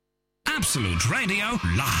Absolute Radio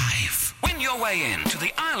Live. Win your way in to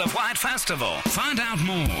the Isle of Wight Festival. Find out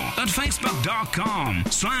more at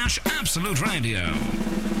facebook.com/Absolute Radio.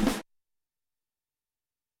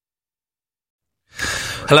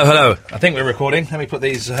 Hello, hello. I think we're recording. Let me put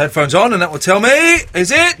these headphones on and that will tell me.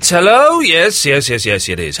 Is it? Hello? Yes,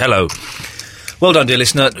 it is. Hello. Well done, dear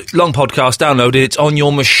listener. Long podcast, download it. It's on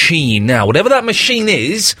your machine now. Whatever that machine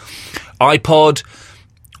is, iPod,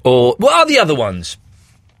 or... what are the other ones?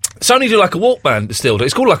 Sony do like a Walkman still.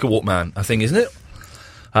 It's called like a Walkman, I think, isn't it?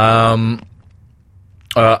 I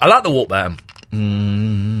like the Walkman.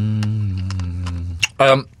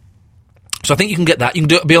 So I think you can get that. You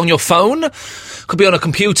can be on your phone, could be on a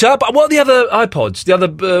computer. But what are the other iPods, the other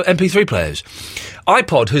MP3 players?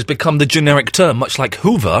 iPod has become the generic term, much like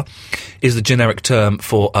Hoover is the generic term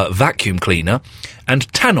for vacuum cleaner, and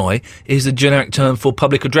Tannoy is the generic term for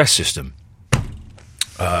public address system.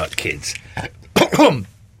 Kids.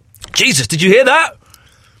 Jesus, did you hear that?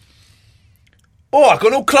 Oh, I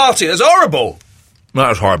got all clarty. That's horrible. That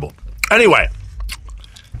was horrible. Anyway,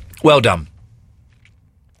 well done.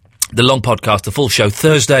 The long podcast, the full show,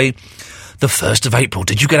 Thursday, the 1st of April.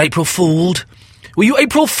 Did you get April Fooled? Were you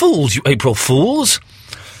April Fools, you April Fools?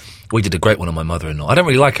 We did a great one on my mother-in-law. I don't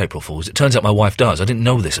really like April Fools. It turns out my wife does. I didn't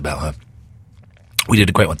know this about her. We did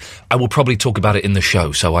a great one. I will probably talk about it in the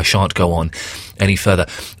show, so I shan't go on any further.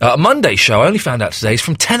 Monday's show, I only found out today, is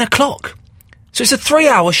from 10 o'clock. So it's a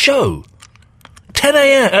 3-hour show.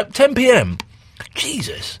 10 p.m.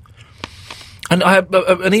 Jesus. And I have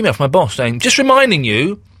an email from my boss saying, just reminding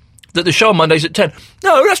you that the show on Monday's at 10.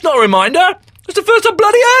 No, that's not a reminder. That's the first I've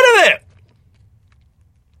bloody heard of it.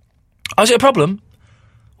 Oh, is it a problem?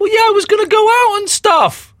 Well, yeah, I was going to go out and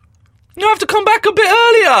stuff. You have to come back a bit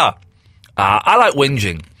earlier. I like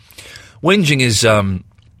whinging. Whinging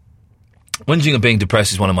and being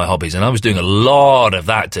depressed is one of my hobbies, and I was doing a lot of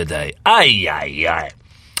that today. I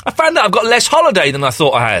found out I've got less holiday than I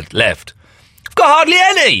thought I had left. I've got hardly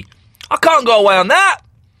any. I can't go away on that.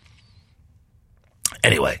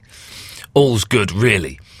 Anyway, all's good,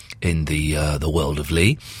 really, in the world of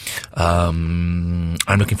Lee. I'm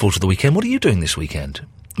looking forward to the weekend. What are you doing this weekend?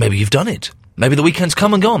 Maybe you've done it. Maybe the weekend's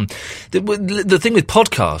come and gone. The thing with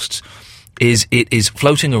podcasts is it is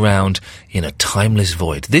floating around in a timeless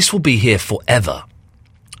void. This will be here forever.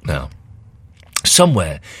 Now,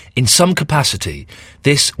 somewhere, in some capacity,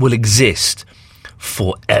 this will exist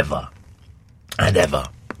forever and ever.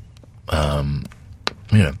 And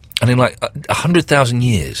in like 100,000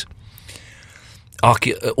 years,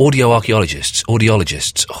 audiologists,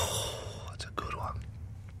 oh, that's a good one,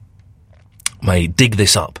 may dig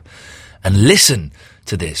this up and listen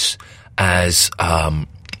to this as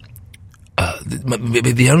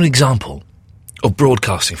the only example of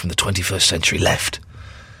broadcasting from the 21st century left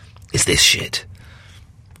is this shit.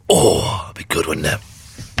 Oh, it'd be good, wouldn't it?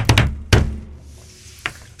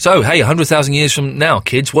 So, hey, 100,000 years from now,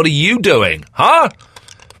 kids, what are you doing? Huh?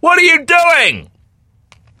 What are you doing?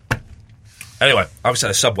 Anyway, I was at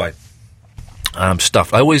a Subway. I'm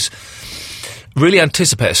stuffed. I always really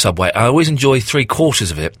anticipate a Subway. I always enjoy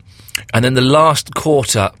 3/4 of it. And then the last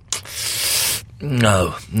quarter,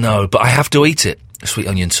 no, but I have to eat it. Sweet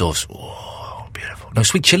onion sauce. Oh, beautiful. No,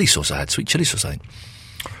 sweet chilli sauce I had. Sweet chilli sauce, I think.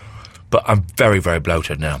 But I'm very, very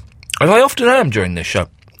bloated now. As I often am during this show.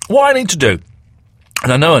 What I need to do,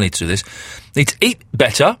 and I know I need to do this, I need to eat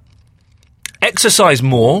better, exercise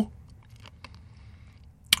more,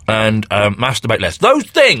 and masturbate less. Those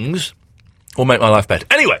things will make my life better.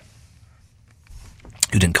 Anyway,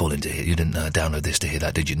 you didn't call in to hear, you didn't download this to hear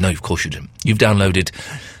that, did you? No, of course you didn't. You've downloaded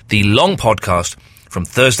the long podcast from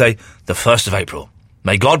Thursday, the 1st of April.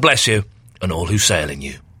 May God bless you and all who sail in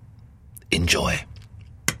you. Enjoy.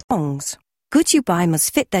 Goods you buy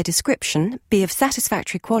must fit their description, be of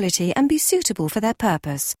satisfactory quality and be suitable for their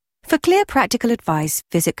purpose. For clear practical advice,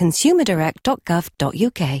 visit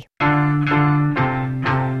consumerdirect.gov.uk.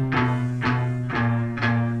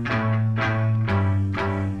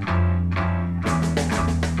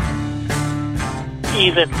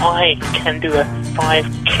 Even I can do a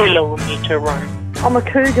 5-kilometer run. I'm a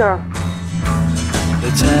cougar.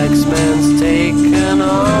 The taxman's taken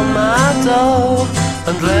all my dough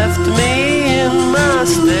and left me in my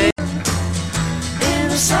state. In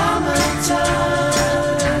the summertime,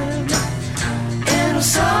 in the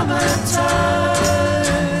summertime.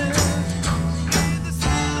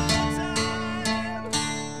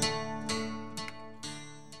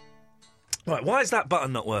 Right, why is that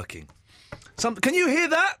button not working? Can you hear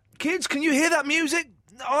that, kids? Can you hear that music?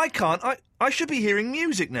 No, I can't. I should be hearing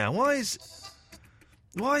music now. Why is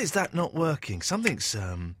that not working? Something's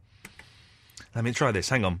Let me try this.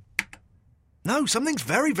 Hang on. No, something's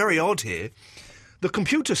very, very odd here. The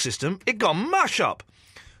computer system, it got mash up.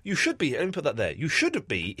 You should be... Let me put that there. You should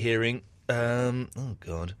be hearing... oh,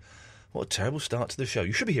 God. What a terrible start to the show.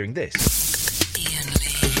 You should be hearing this. Ian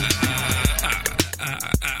Lee.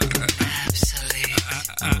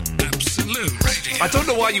 Absolute radio. I don't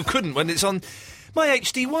know why you couldn't when it's on... My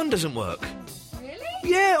HD1 doesn't work. Really?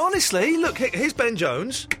 Yeah, honestly. Look, here's Ben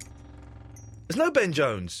Jones. There's no Ben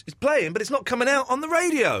Jones. It's playing, but it's not coming out on the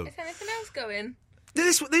radio. Is anything else going?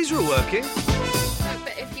 These are all working. No,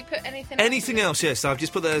 but if you put anything Anything else, yes. I've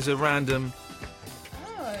just put that as a random...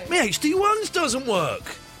 Oh. My HD1s doesn't work.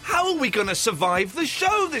 How are we going to survive the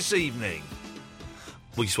show this evening?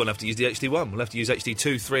 We just won't have to use the HD1. We'll have to use HD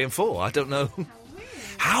 2, 3 and 4. I don't know.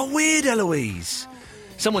 How weird, Eloise.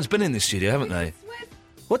 Someone's been in this studio, haven't they?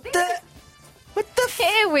 What the...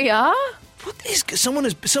 Here we are. What is... Someone...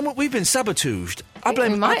 We've been sabotaged. I we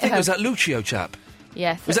might think it was have. that Lucio chap.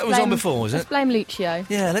 Yes. Was that what was on before, was it? Let's blame Lucio.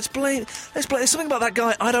 Yeah, let's blame... There's something about that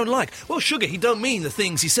guy I don't like. Well, Sugar, he don't mean the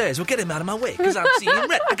things he says. Well, get him out of my way, because I'm seeing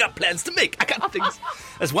red. I got plans to make. I got things...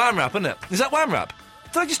 That's Wham Rap, isn't it? Is that Wham Rap?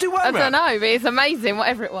 Did I just do Wham I Rap? don't know, but it's amazing,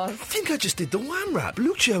 whatever it was. I think I just did the Wham Rap.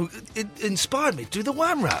 Lucio inspired me to do the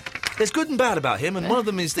Wham Rap. There's good and bad about him, and one of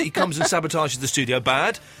them is that he comes and sabotages the studio.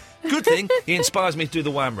 Bad. Good thing, he inspires me to do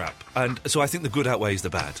the Wham Rap. And so I think the good outweighs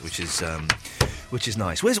the bad, which is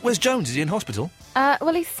nice. Where's Jones? Is he in hospital?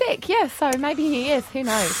 Well, he's sick, yeah, so maybe he is. Who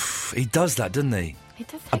knows? He does that, doesn't he? He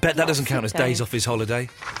does I bet that doesn't count as days off his holiday.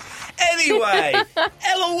 Anyway,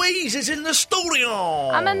 Eloise is in the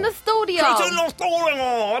studio. I'm in the studio. She's in the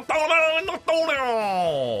studio. I'm in the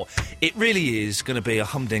studio. It really is going to be a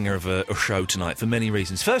humdinger of a show tonight for many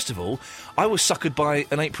reasons. First of all, I was suckered by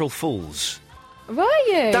an April Fool's. Were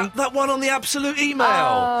you? That one on the Absolute email.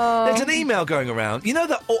 Oh. There's an email going around. You know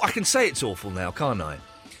that... I can say it's awful now, can't I?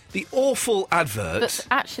 The awful advert... That's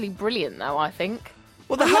actually brilliant, though, I think.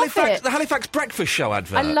 Well, I love it. the Halifax Breakfast Show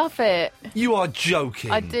advert. I love it. You are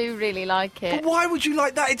joking. I do really like it. But why would you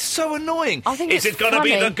like that? It's so annoying. I think is it's it going to be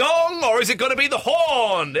funny. the gong or is it going to be the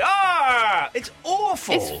horn? Ah! It's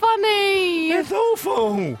awful. It's funny. It's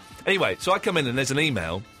awful. Anyway, so I come in and there's an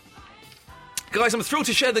email. Guys, I'm thrilled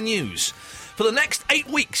to share the news. For the next 8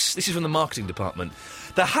 weeks, this is from the marketing department,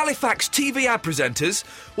 the Halifax TV ad presenters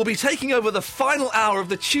will be taking over the final hour of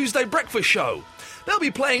the Tuesday breakfast show. They'll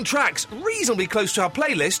be playing tracks reasonably close to our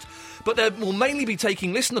playlist, but they will mainly be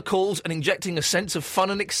taking listener calls and injecting a sense of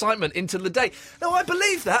fun and excitement into the day. Now, I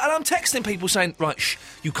believe that, and I'm texting people saying, right,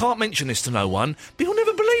 you can't mention this to no one, but you'll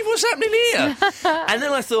never believe what's happening here. And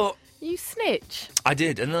then I thought... You snitch. I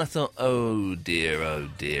did, and then I thought, oh dear, oh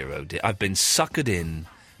dear, oh dear. I've been suckered in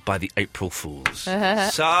by the April Fools.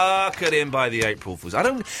 Suckered in by the April Fools.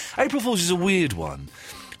 April Fools is a weird one.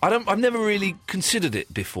 I've never really considered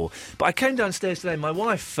it before. But I came downstairs today and my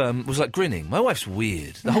wife was like grinning. My wife's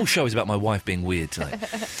weird. The whole show is about my wife being weird tonight.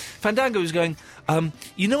 Fandango was going,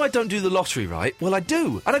 you know I don't do the lottery, right? Well, I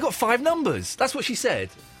do. And I got 5 numbers. That's what she said.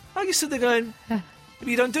 I just stood there going,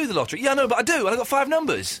 you don't do the lottery. Yeah, no, but I do. And I got 5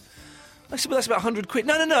 numbers. I said, well, that's about 100 quid.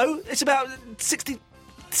 No. It's about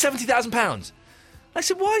 70,000 I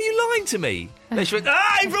said, why are you lying to me? And she went,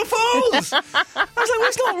 April Fools! I was like, well,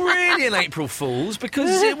 it's not really an April Fools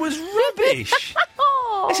because it was rubbish.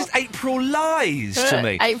 It's just April lies to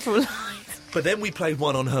me. April lies. But then we played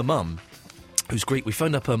one on her mum, who's Greek. We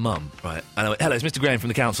phoned up her mum, right? And I went, hello, it's Mr. Graham from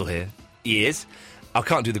the council here. He is. I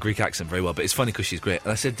can't do the Greek accent very well, but it's funny because she's great.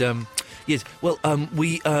 And I said, yes, well,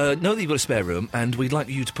 we know that you've got a spare room, and we'd like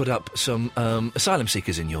you to put up some asylum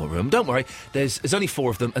seekers in your room. Don't worry, there's only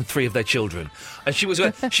 4 of them and 3 of their children. And she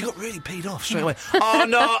got really peed off straight away. Oh,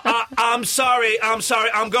 no, I'm sorry,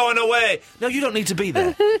 I'm going away. No, you don't need to be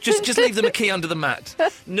there. Just leave them a key under the mat.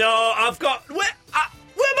 No, I've got... Where am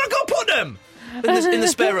I going to put them? In the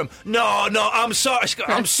spare room. No, I'm sorry.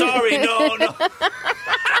 I'm sorry, no.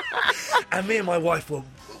 And me and my wife were...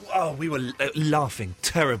 Oh, we were laughing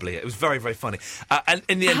terribly. It was very, very funny. And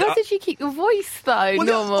in the end... How did you keep your voice, though, well,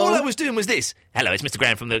 normal? All I was doing was this. Hello, it's Mr.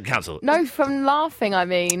 Graham from the council. No, from laughing, I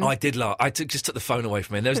mean. Oh, I did laugh. I just took the phone away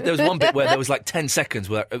from me. And there was one bit where there was like 10 seconds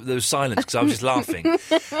where there was silence because I was just laughing.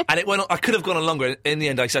 And it went on, I could have gone on longer. In the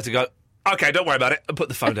end, I just had to go, OK, don't worry about it, and put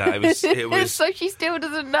the phone down. It was... So she still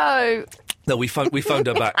doesn't know. No, we phoned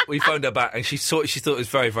her back. We phoned her back, and she thought it was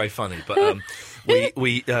very, very funny. But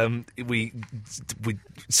we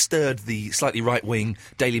stirred the slightly right-wing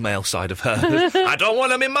Daily Mail side of her. I don't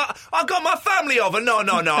want them in my... I've got my family over. No,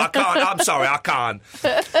 I can't. I'm sorry, I can't.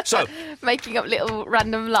 So... Making up little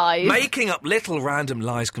random lies. Making up little random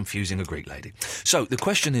lies confusing a Greek lady. So, the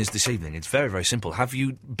question is this evening, it's very, very simple. Have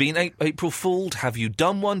you been April Fooled? Have you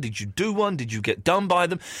done one? Did you do one? Did you get done by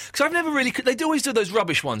them? Because I've never really... They always do those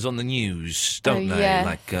rubbish ones on the news, don't they? Yeah.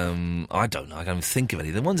 Like, I don't know. I can't even think of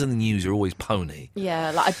any. The ones on the news are always pony.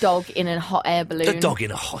 Yeah, like a dog in a hot air balloon. A dog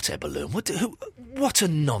in a hot air balloon. What a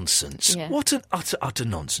nonsense. Yeah. What an utter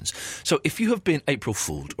nonsense. So if you have been April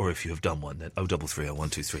Fooled, or if you have done one, then 0330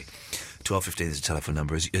 123 1215 is the telephone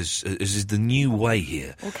number, is the new way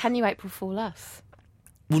here. Well, can you April Fool us?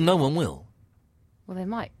 Well, no one will. Well, they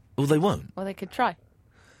might. Well, they won't. Or they could try.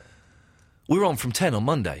 We're on from 10 on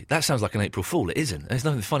Monday. That sounds like an April Fool. It isn't. There's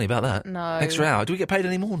nothing funny about that. No. Extra hour. Do we get paid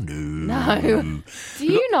any more? No. Do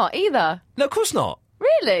you not either? No, of course not.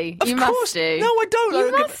 Really? Of you course. must do. No, I don't.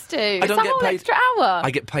 You must do. I don't it's a get whole paid. extra hour.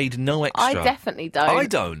 I get paid no extra. I definitely don't. I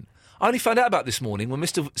don't. I only found out about this morning when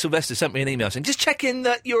Mr. Sylvester sent me an email saying, just check in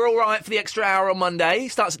that you're all right for the extra hour on Monday.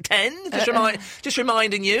 Starts at 10. Just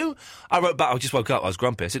reminding you. I wrote back, I just woke up, I was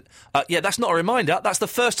grumpy. I said, yeah, that's not a reminder. That's the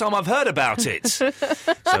first time I've heard about it.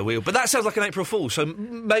 But that sounds like an April Fool, so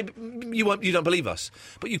maybe you don't believe us.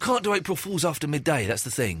 But you can't do April Fools after midday, that's the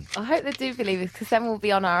thing. I hope they do believe us, because then we'll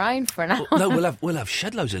be on our own for an hour. No, we'll have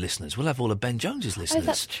shed loads of listeners. We'll have all of Ben Jones's listeners. Oh,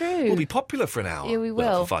 that's true. We'll be popular for an hour. Yeah, we will.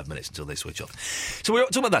 Well, for 5 minutes until they switch off. So we're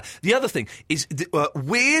talking about that. The other thing is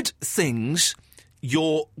weird things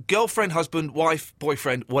your girlfriend, husband, wife,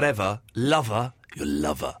 boyfriend, whatever, your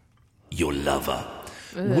lover.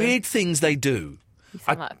 Weird things they do. You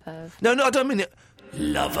sound like a perv. No, I don't mean it.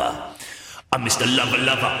 Lover. I'm Mr.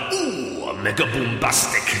 Lover. Ooh, I'm mega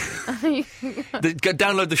bombastic.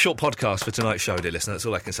 Download the short podcast for tonight's show, dear listener. That's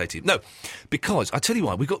all I can say to you. No, because I tell you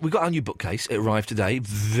why, we got our new bookcase. It arrived today.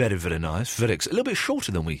 Very, very nice. A little bit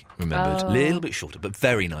shorter than we remembered. A little bit shorter, but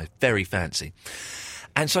very nice, very fancy.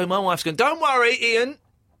 And so my wife's going, don't worry, Ian.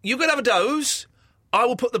 You can have a doze. I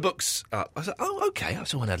will put the books up. I said, oh, okay.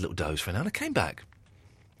 So I had a little doze for an hour, and I came back.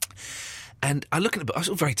 And I look at the book. I was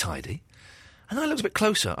all very tidy. And I looked a bit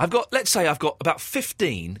closer. I've got about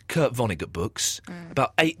 15 Kurt Vonnegut books,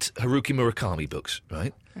 about 8 Haruki Murakami books,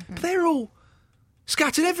 right? Mm-hmm. But they're all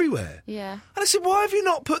scattered everywhere. Yeah. And I said, why have you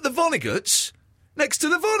not put the Vonneguts next to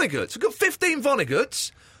the Vonnegut's? We've got 15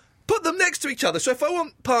 Vonnegut's. Put them next to each other. So if I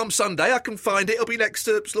want Palm Sunday, I can find it. It'll be next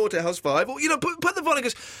to Slaughterhouse 5. Or, put the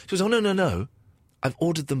Vonnegut's. She goes, oh, no. I've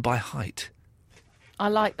ordered them by height. I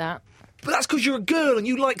like that. But that's because you're a girl and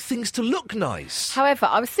you like things to look nice. However,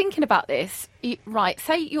 I was thinking about this. Right,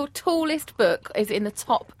 say your tallest book is in the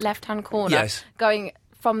top left-hand corner. Yes. Going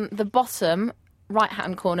from the bottom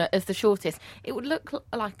right-hand corner as the shortest. It would look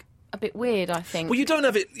like a bit weird, I think. Well, you don't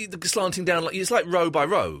have it slanting down. It's like row by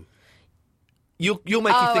row. You're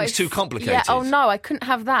making things too complicated. Yeah, oh no, I couldn't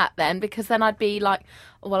have that then, because then I'd be like,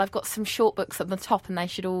 well, I've got some short books at the top and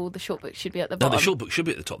the short books should be at the bottom. No, the short books should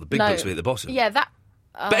be at the top. The big books should be at the bottom. Yeah, that...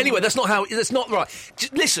 But anyway, that's not right.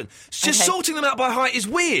 Listen, sorting them out by height is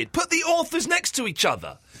weird. Put the authors next to each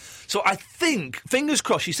other. So I think, fingers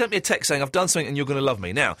crossed, she sent me a text saying, I've done something and you're going to love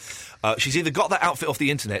me. Now, she's either got that outfit off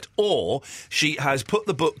the internet or she has put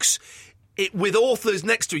the books with authors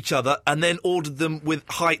next to each other and then ordered them with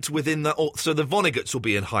height within the... So the Vonnegut's will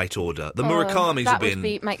be in height order. The Murakami's will be in...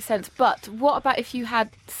 That would make sense. But what about if you had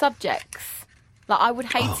subjects? Like, I would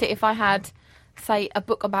hate it if I had... say, a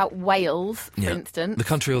book about whales, for instance. The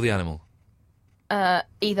country or the animal?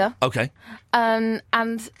 Either. Okay.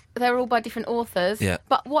 And they're all by different authors. Yeah.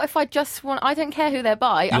 But what if I just want... I don't care who they're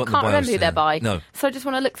by. I can't remember who they're by. No. So I just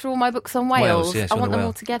want to look through all my books on whales. Yes, I want them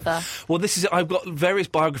all together. Well, I've got various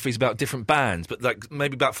biographies about different bands, but like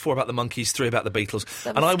maybe about 4 about the Monkees, 3 about the Beatles.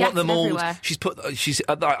 And I want them all... Everywhere.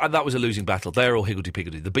 That was a losing battle. They're all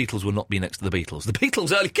higgledy-piggledy. The Beatles will not be next to the Beatles. The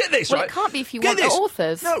Beatles early... Get this, well, right? It can't be if you want the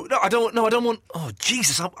authors. No, I don't want... Oh,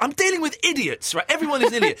 Jesus, I'm dealing with idiots, right? Everyone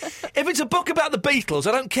is an idiot. If it's a book about the Beatles,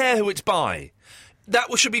 I don't care who it's by.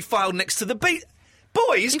 That should be filed next to the Beatles.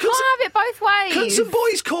 Boys... You can't have it both ways. Can some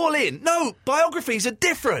boys call in? No, biographies are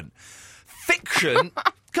different. Fiction...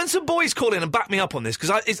 Can some boys call in and back me up on this?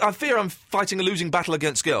 Because I fear I'm fighting a losing battle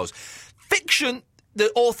against girls. Fiction... The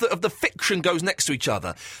author of the fiction goes next to each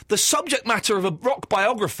other. The subject matter of a rock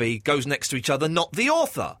biography goes next to each other, not the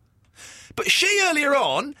author. But she, earlier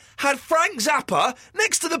on, had Frank Zappa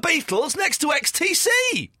next to the Beatles, next to XTC.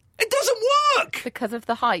 It doesn't work! Because of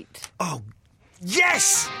the height. Oh,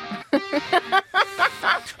 yes!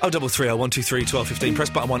 0330 123 1215. Press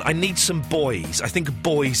button 1. I need some boys. I think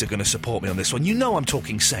boys are going to support me on this one. You know I'm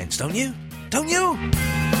talking sense, don't you? Don't you?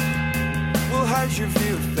 Well, how's your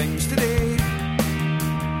view of things today?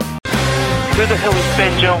 Who the hell is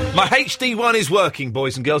Ben Jones? My HD1 is working,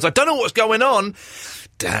 boys and girls. I don't know what's going on.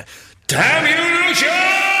 Damn you, Lucia!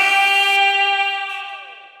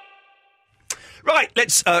 Right,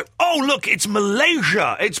 let's... oh, look, it's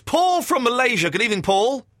Malaysia. It's Paul from Malaysia. Good evening,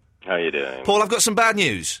 Paul. How you doing? Paul, I've got some bad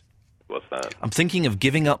news. What's that? I'm thinking of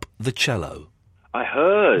giving up the cello. I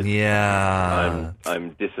heard. Yeah. I'm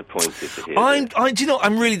disappointed to hear this. Do you know,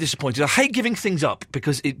 I'm really disappointed. I hate giving things up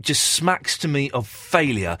because it just smacks to me of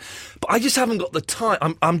failure. But I just haven't got the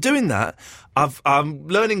time. I'm doing that. I'm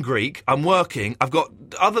learning Greek. I'm working. I've got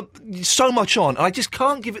so much on. And I just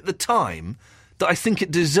can't give it the time that I think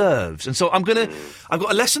it deserves. And so I've got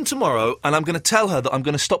a lesson tomorrow, and I'm going to tell her that I'm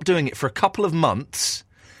going to stop doing it for a couple of months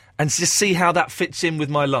and just see how that fits in with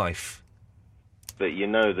my life. But you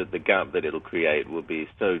know that the gap that it'll create will be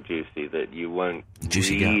so juicy that you won't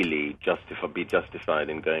really be justified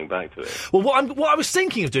in going back to it. Well, what I was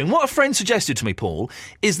thinking of doing, what a friend suggested to me, Paul,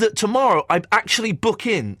 is that tomorrow I actually book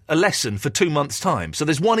in a lesson for 2 months' time. So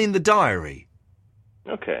there's one in the diary.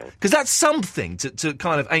 Okay. Because that's something to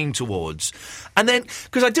kind of aim towards. And then,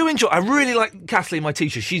 because I really like Kathleen, my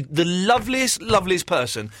teacher. She's the loveliest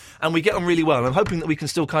person, and we get on really well. And I'm hoping that we can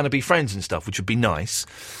still kind of be friends and stuff, which would be nice,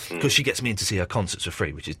 because she gets me in to see her concerts for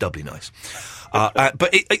free, which is doubly nice.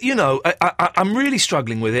 But, I'm really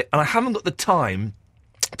struggling with it, and I haven't got the time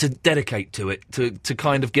to dedicate to it, to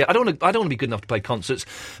kind of get... I don't want to be good enough to play concerts,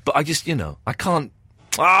 but I just, I can't...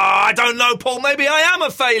 I don't know, Paul, maybe I am a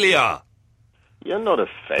failure! You're not a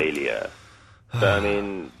failure. But, I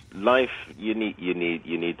mean, life, you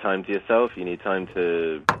need time to yourself. You need time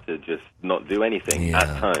to just not do anything at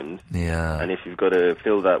times. Yeah. And if you've got to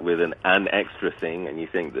fill that with an extra thing, and you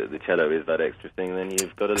think that the cello is that extra thing, then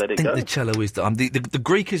you've got to let it go. I think the cello is... The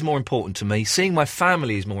Greek is more important to me. Seeing my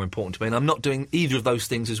family is more important to me, and I'm not doing either of those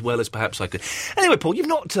things as well as perhaps I could. Anyway, Paul, you've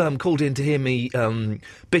not called in to hear me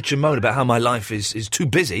bitch and moan about how my life is too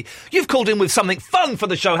busy. You've called in with something fun for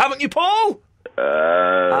the show, haven't you, Paul?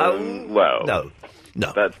 Well, no,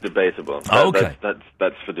 that's debatable. Okay,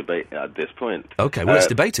 that's for debate at this point. Okay, well, let's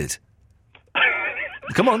debate it.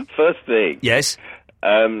 Come on. First thing, yes.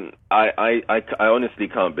 I honestly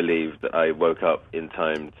can't believe that I woke up in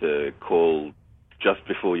time to call just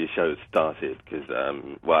before your show started because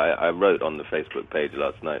I wrote on the Facebook page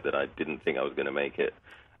last night that I didn't think I was going to make it.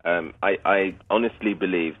 I honestly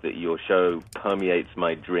believe that your show permeates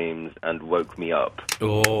my dreams and woke me up.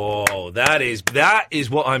 Oh, that is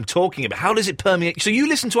what I'm talking about. How does it permeate? So you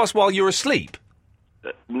listen to us while you're asleep?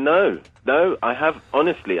 No, I have,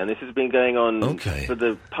 honestly, and this has been going on for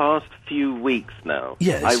the past few weeks now.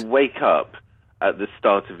 Yes. I wake up at the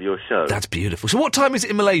start of your show. That's beautiful. So what time is it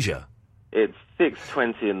in Malaysia? It's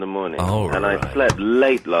 6:20 in the morning, and right. I slept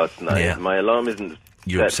late last night. Yeah. My alarm isn't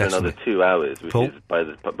set for another 2 hours, which Paul? is by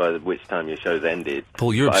which time your show's ended.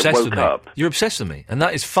 Paul, you're obsessed with me. You're obsessed with me, and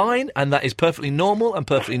that is fine, and that is perfectly normal and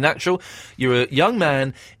perfectly natural. You're a young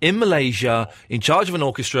man in Malaysia, in charge of an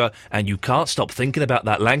orchestra, and you can't stop thinking about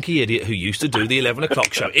that lanky idiot who used to do the 11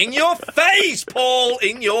 o'clock show. In your face, Paul!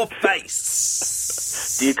 In your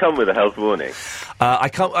face! Do you come with a health warning? I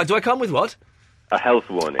come. Do I come with what? A health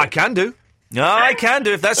warning. I can do. No, I can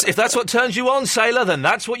do. If that's what turns you on, sailor, then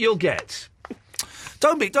that's what you'll get.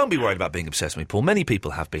 Don't be worried about being obsessed with me, Paul. Many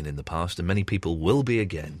people have been in the past, and many people will be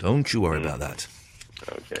again. Don't you worry about that.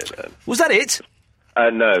 Okay, then. Was that it?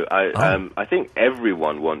 No, I think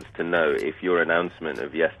everyone wants to know if your announcement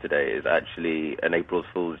of yesterday is actually an April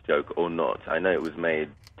Fool's joke or not. I know it was made,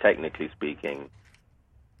 technically speaking,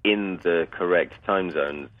 in the correct time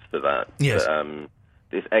zones for that. Yes. But,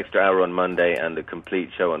 this extra hour on Monday and the complete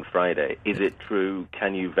show on Friday, is it true?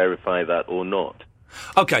 Can you verify that or not?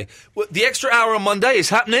 Okay, well, the extra hour on Monday is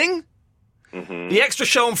happening. Mm-hmm. The extra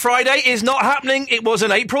show on Friday is not happening. It was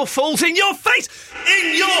an April Fool's in your face!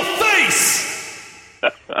 In your face!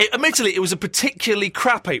 Admittedly, it was a particularly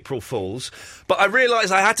crap April Fool's, but I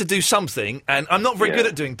realised I had to do something, and I'm not very good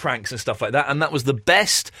at doing pranks and stuff like that, and that was the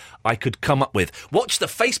best I could come up with. Watch the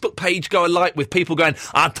Facebook page go alight with people going,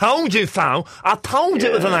 I told you so! I told you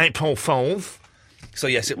it was an April Fool's! So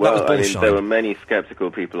yes, that was bullshit. There were many sceptical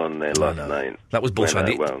people on there last night. That was bullshit.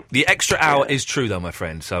 The extra hour is true, though, my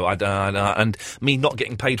friend. So and me not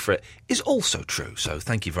getting paid for it is also true. So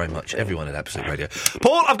thank you very much, everyone at Absolute Radio.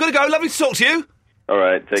 Paul, I've got to go. Lovely to talk to you. All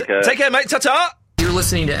right, take care. Take care, mate. Ta-ta. You're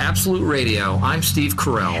listening to Absolute Radio. I'm Steve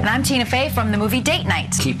Carell. And I'm Tina Fey from the movie Date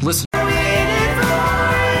Night. Keep listening.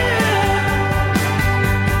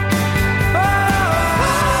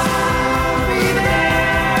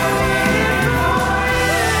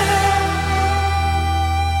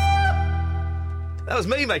 That was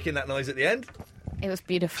me making that noise at the end. It was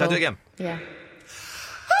beautiful. Shall I do it again? Yeah.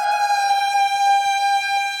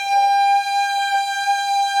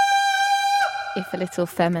 If a little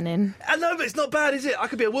feminine. I know, but it's not bad, is it? I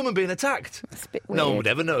could be a woman being attacked. It's a bit No one weird. would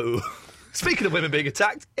ever know. Speaking of women being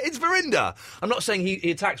attacked, it's Verinda. I'm not saying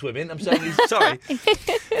he attacks women. I'm saying he's sorry.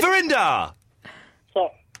 Verinda!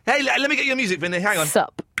 So, Hey, let me get your music, Vinny. Hang on.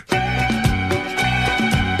 Sup.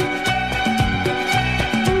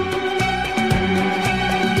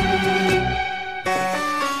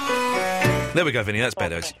 There we go, Vinny. That's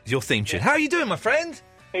better. It's your theme tune. How are you doing, my friend?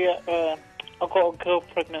 yeah, I got a girl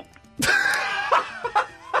pregnant. That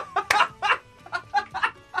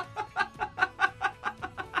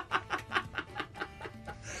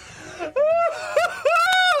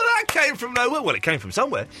came from nowhere. Well, it came from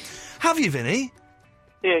somewhere. Have you, Vinny?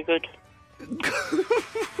 Yeah, good.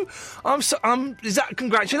 Is that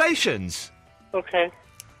congratulations? Okay.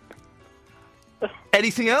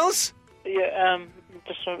 Anything else? Yeah,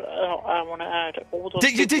 just I want to add all those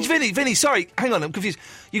Did Vinny, sorry, hang on, I'm confused.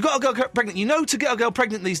 You got a girl pregnant. You know to get a girl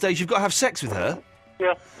pregnant these days, you've got to have sex with her.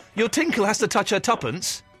 Yeah. Your tinkle has to touch her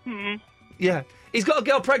tuppence. Mm-hmm. Yeah. He's got a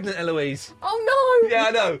girl pregnant, Eloise. Oh, no! Yeah,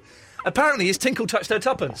 I know. Apparently his tinkle touched her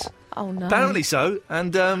tuppence. Oh, no. Apparently so.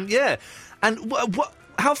 And, yeah. And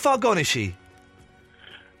how far gone is she?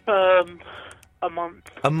 A month.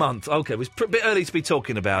 A month. Okay, it was a bit early to be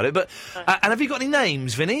talking about it. But and have you got any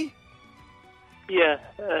names, Vinny? Yeah,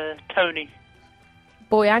 Tony.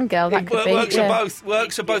 Boy and girl, that could be. Works yeah. for both.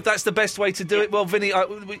 Works for both. That's the best way to do it. Well, Vinny,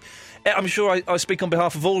 I'm sure I speak on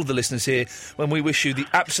behalf of all of the listeners here when we wish you the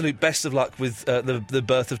absolute best of luck with the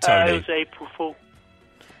birth of It Tony. was April Fool.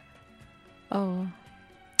 Oh.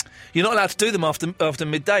 You're not allowed to do them after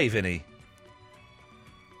midday, Vinny.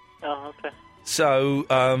 Oh, okay. So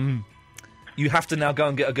you have to now go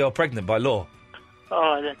and get a girl pregnant by law. All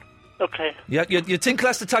right, then. Okay. Yeah, your tinkle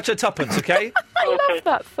has to touch her tuppence, okay? I Okay. love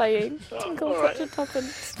that saying. Tinkle all right. such a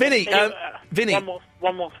tuppence. Vinny, Vinny.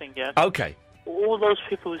 One more thing, yeah. Okay. All those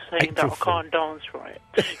people saying April that I can't dance right,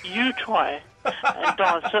 you try and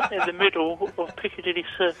dance in the middle of Piccadilly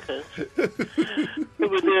Circus.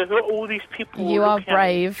 With all these people. You are looking at me.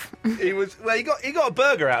 brave. He was well. He got a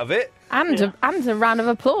burger out of it. And a round of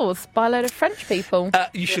applause by a load of French people.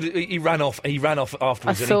 You should. He ran off. He ran off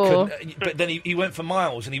afterwards. I and saw. He couldn't, but then he went for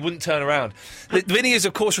miles and he wouldn't turn around. Vinny is,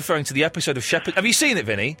 of course, referring to the episode of Shepherd. Have you seen it,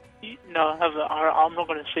 Vinny? No, I haven't. I'm not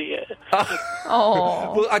going to see it.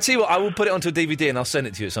 Oh. Well, I tell you what, I will put it onto a DVD and I'll send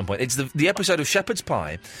it to you at some point. It's the episode of Shepherd's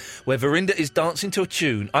Pie where Verinda is dancing to a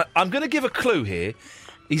tune. I'm going to give a clue here.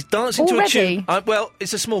 He's dancing to a tune. Well,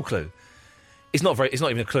 it's a small clue. It's not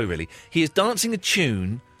even a clue, really. He is dancing a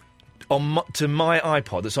tune to my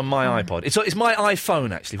iPod. That's on my iPod. It's my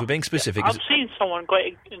iPhone, actually, if we're being specific. I've seen someone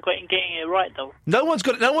getting it right, though. No one's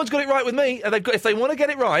got it right with me. And if they want to get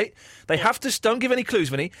it right, they have to. Don't give any clues,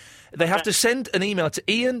 Vinny. They have to send an email to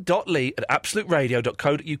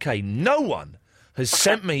ian.lee@absoluteradio.co.uk. No one has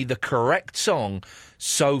sent me the correct song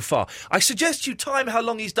so far. I suggest you time how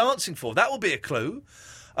long he's dancing for. That will be a clue.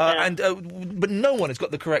 But no one has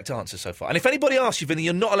got the correct answer so far. And if anybody asks you, Vinny,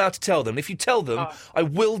 you're not allowed to tell them. If you tell them, I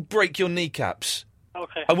will break your kneecaps.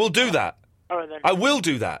 Okay. I will do that. All right, then. I will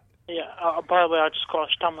do that. Yeah, by the way, I just got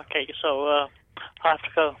a stomachache, so I have to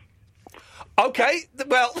go. Okay,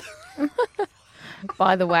 well...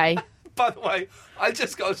 By the way, I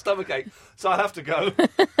just got a stomachache, so I have to go.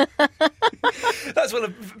 That's one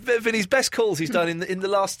of Vinny's best calls he's done in the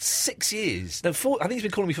last 6 years. No, 4. I think he's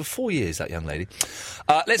been calling me for 4 years, that young lady.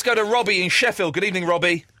 Let's go to Robbie in Sheffield. Good evening,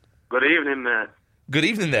 Robbie. Good evening, mate. Good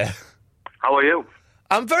evening there. How are you?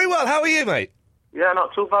 I'm very well. How are you, mate? Yeah,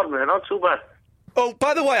 not too bad, mate. Not too bad. Oh,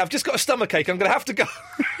 by the way, I've just got a stomachache. I'm going to have to go.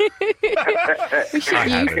 we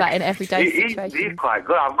should use that in everyday situations. He's quite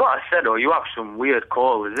good. I've got to say, though, you have some weird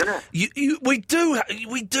callers, isn't it? We do,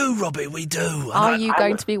 Robbie, we do. Are you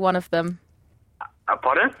going to be one of them?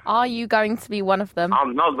 Pardon? Are you going to be one of them?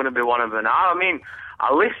 I'm not going to be one of them. I mean,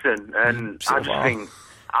 I listen, and I just think,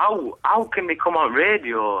 how can they come on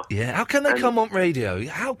radio? Yeah, how can they come on radio?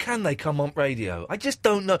 How can they come on radio? I just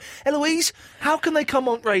don't know. Eloise, how can they come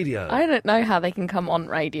on radio? I don't know how they can come on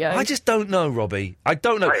radio. I just don't know, Robbie. I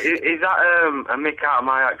don't know. Is that a mick out of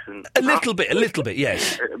my accent? A little bit,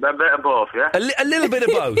 yes. A bit of both, yeah? A little bit of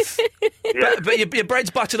both. Yeah. But your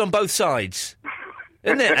bread's buttered on both sides.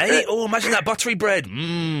 Isn't it, eh? Oh, imagine that buttery bread.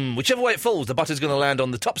 Whichever way it falls, the butter's going to land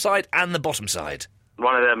on the top side and the bottom side.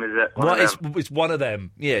 One of them, is it? It's one of them,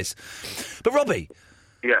 yes. But, Robbie...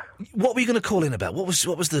 Yeah? What were you going to call in about? What was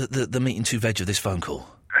the meat and two veg of this phone call?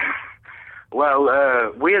 Well,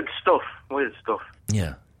 weird stuff.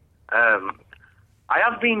 Yeah. I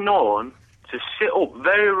have been known to sit up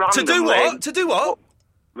very randomly... To do what?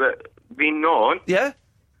 been known Yeah?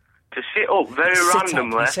 to sit up very Sit up.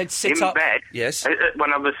 randomly He said sit in up. bed Yes.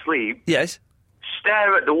 when I'm asleep, Yes.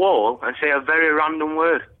 stare at the wall and say a very random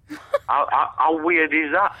word. How weird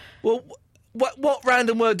is that? Well, what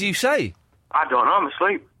random word do you say? I don't know, I'm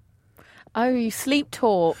asleep. Oh, you sleep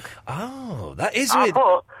talk. Oh, that is weird.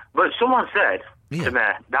 But someone said to me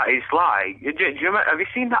that it's like, do you remember, have you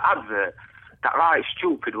seen that advert? That right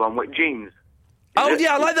stupid one with jeans? Oh,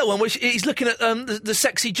 yeah, I like that one, which he's looking at the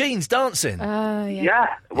sexy jeans dancing. Oh, yeah. Yeah,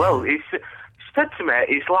 well, it's said to me,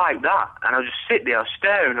 it's like that. And I just sit there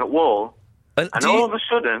staring at wall, and all of a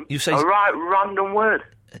sudden, you say a right random word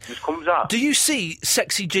just comes out. Do you see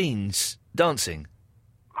sexy jeans dancing?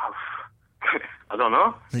 I don't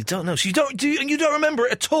know. You don't know. So you don't remember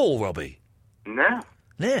it at all, Robbie? No.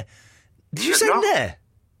 No. Did you say no? no? I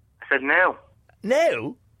said no.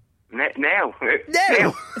 No? No. No.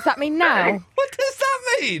 Does that mean now? What does that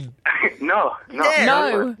mean? No. No.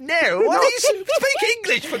 What do you speak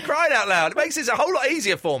English, for crying out loud? It makes this a whole lot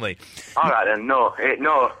easier for me. All right then. No.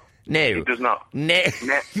 No. No. It does not. No.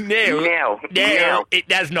 No. It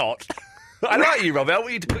does not. I like you, Robbie. I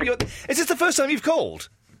want you to put your... Is this the first time you've called?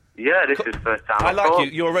 Yeah, this is the first time. I like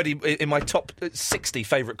you. You're already in my top 60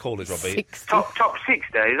 favourite callers, Robbie. Top 60? Is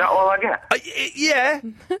that all I get? Yeah.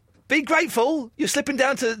 Be grateful. You're slipping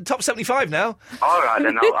down to top 75 now. All right,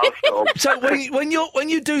 then I'll shut up. So when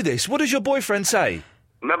you do this, what does your boyfriend say?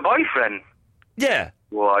 My boyfriend? Yeah.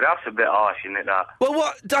 Well, that's a bit harsh, isn't it, that? Well,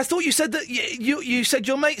 what? I thought you said that you said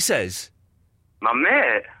your mate says. My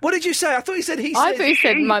mate? What did you say? I thought you said he said. I thought you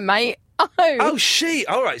said my mate. Oh, she.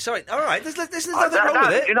 All right, sorry. All right, there's nothing wrong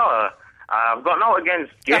with it. You know, I've got no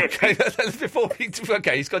against gay.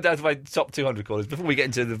 Okay, he's got down to my top 200 callers. Before we get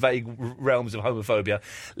into the vague realms of homophobia,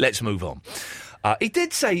 let's move on. He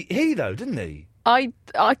did say he, though, didn't he? I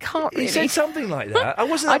can't really. He said something like that. I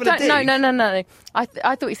wasn't having a dig. No.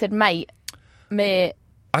 I thought he said mate. Mate.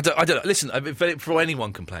 I don't know. Listen, before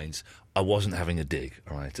anyone complains, I wasn't having a dig,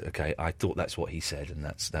 all right? Okay, I thought that's what he said, and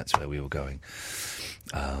that's where we were going.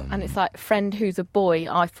 And it's like, friend who's a boy,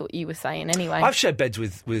 I thought you were saying anyway. I've shared beds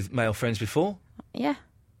with male friends before. Yeah.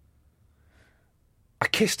 I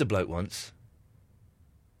kissed a bloke once.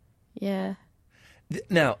 Yeah.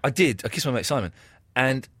 Now, I did. I kissed my mate Simon,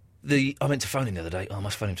 and I meant to phone him the other day. Oh, I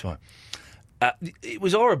must phone him tomorrow. It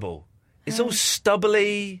was horrible. It's all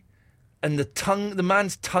stubbly, and the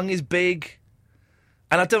man's tongue is big,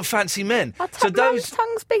 and I don't fancy men. Man's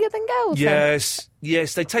tongue's bigger than girls.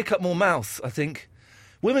 Yes, they take up more mouth, I think.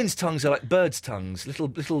 Women's tongues are like birds' tongues, little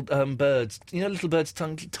birds. You know, little bird's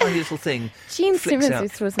tongue, tiny little thing. Gene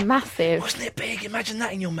Simmons' was massive. Wasn't it big? Imagine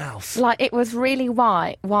that in your mouth. Like, it was really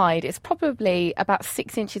wide. It's probably about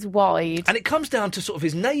 6 inches wide. And it comes down to sort of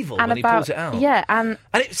his navel when he pulls it out. Yeah, and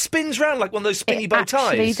it spins round like one of those spinny bow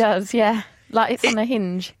ties. It actually does, yeah. Like it's on a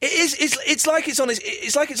hinge. It is. It's like it's on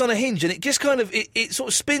a hinge, and it just kind of it sort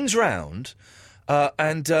of spins round,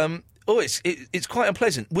 it's quite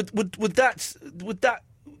unpleasant. Would that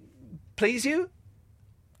please you?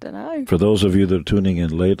 Don't know. For those of you that are tuning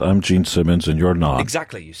in late, I'm Gene Simmons, and you're not.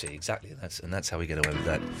 Exactly. You see, exactly. That's how we get away with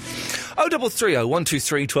that. 0330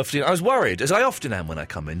 123 1215. I was worried, as I often am when I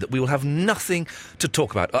come in, that we will have nothing to talk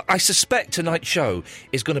about. I suspect tonight's show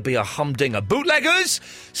is going to be a humdinger. Bootleggers,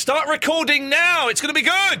 start recording now. It's going to be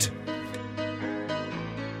good.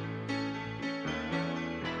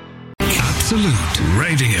 Absolute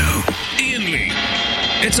Radio. Ian Lee.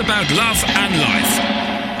 It's about love and life.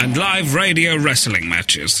 And live radio wrestling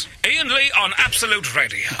matches. Ian Lee on Absolute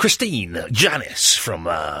Radio. Christine Janice from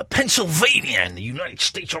Pennsylvania in the United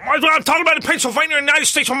States of America. I'm talking about Pennsylvania in the United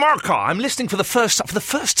States of America. I'm listening for the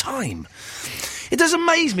first time. It does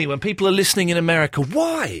amaze me when people are listening in America.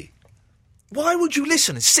 Why? Why would you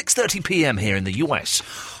listen? It's 6:30 p.m. here in the US.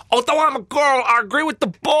 Although I'm a girl, I agree with the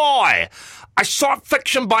boy. I saw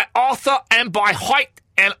fiction by author and by height,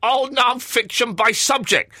 and all non-fiction by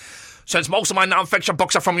subject. Since most of my non-fiction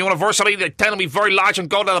books are from university, they tend to be very large and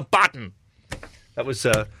go to the bottom. That was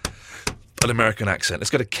an American accent. Let's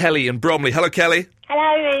go to Kelly in Bromley. Hello, Kelly.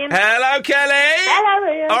 Hello, Ian. Hello, Kelly.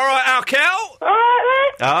 Hello, Ian. All right, Alkel. All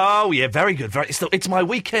right, then. Oh, yeah, very good. It's my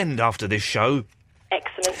weekend after this show.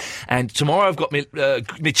 Excellent. And tomorrow I've got me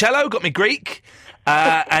cello, got me Greek.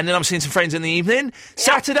 And then I'm seeing some friends in the evening. Yep.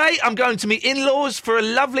 Saturday, I'm going to meet in-laws for a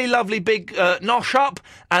lovely, lovely big nosh up.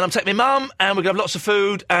 And I'm taking my mum, and we're going to have lots of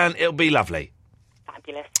food, and it'll be lovely.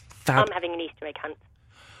 Fabulous. I'm having an Easter egg hunt.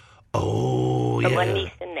 Oh, yeah. For my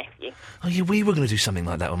niece and nephew. Oh, yeah, we were going to do something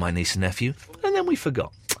like that with my niece and nephew. And then we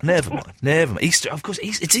forgot. Never mind. Easter, of course,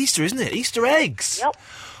 it's Easter, isn't it? Easter eggs. Yep.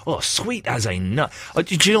 Oh, sweet as a nut.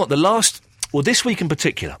 Do you know what, this week in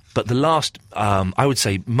particular, but the last, I would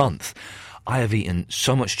say, month, I have eaten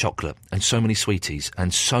so much chocolate and so many sweeties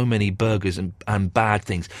and so many burgers and bad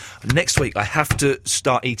things. Next week, I have to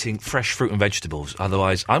start eating fresh fruit and vegetables.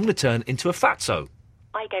 Otherwise, I'm going to turn into a fatso.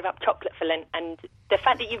 I gave up chocolate for Lent, and the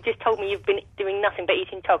fact that you've just told me you've been doing nothing but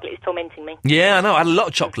eating chocolate is tormenting me. Yeah, I know. I had a lot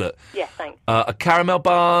of chocolate. Yeah, thanks. A caramel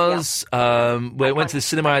bars. We went to the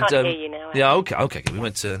cinema. I can't hear you now. Yeah, okay. We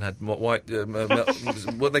went to and had what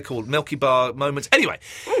are they called? Milky Bar moments. Anyway,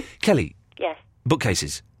 Kelly. Yes.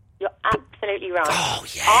 Bookcases. You're absolutely right. Oh,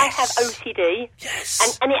 yes. I have OCD.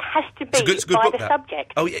 Yes. And it has to be it's a good by book, the that.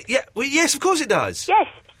 subject. Oh, yeah. Well, yes, of course it does. Yes.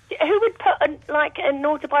 Who would put an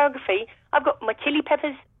autobiography? I've got my Chili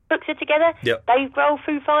Peppers books are together. Yep. Dave Grohl,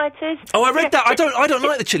 Foo Fighters. Oh, I read that. I don't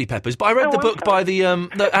like the Chili Peppers, but I read the book by the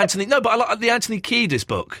Anthony. No, but I like the Anthony Kiedis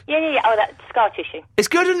book. Yeah. Oh, that Scar Tissue. It's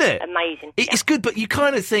good, isn't it? Amazing. It's good, but you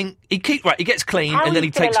kind of think he gets clean How and then he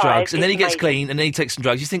he's still takes alive drugs, and then is he gets amazing. clean and then he takes some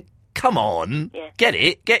drugs. You think, come on, get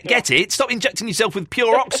it, get it. Stop injecting yourself with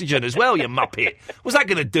pure oxygen as well, you muppet. What's that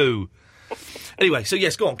going to do? Anyway, so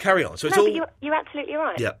yes, go on, carry on. So it's all. But you're absolutely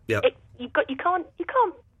right. Yeah. You can't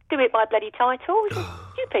do it by bloody title. It's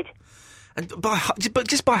stupid. And but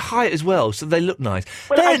just by height as well, so they look nice.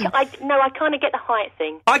 Well, then, I kind of get the height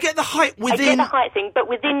thing. I get the height within. I get the height thing, but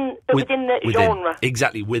within the genre.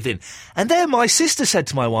 Exactly, within. And then my sister said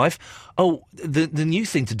to my wife, "Oh, the new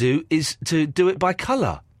thing to do is to do it by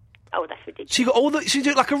colour." Oh, that's ridiculous. She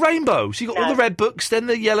do it like a rainbow. She got all the red books, then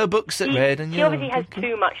the yellow books, that red and She yellow. obviously has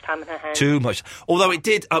too much time in her hands. Too much. Although it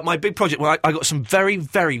did, my big project, well, I got some very,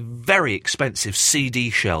 very, very expensive CD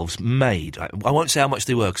shelves made. I won't say how much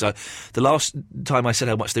they were, because the last time I said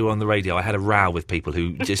how much they were on the radio, I had a row with people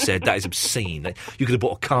who just said, that is obscene. You could have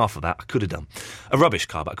bought a car for that. I could have done. A rubbish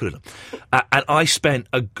car, but I could have done. And I spent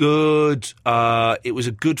a good,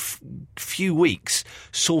 few weeks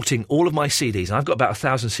sorting all of my CDs, and I've got about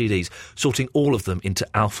 1,000 CDs, sorting all of them into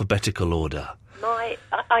alphabetical order. I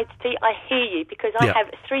hear you, because I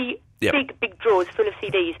have three big drawers full of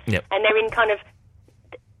CDs, and they're in kind of,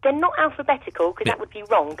 they're not alphabetical, because that would be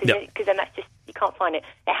wrong, because then that's just, you can't find it.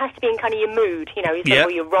 It has to be in kind of your mood,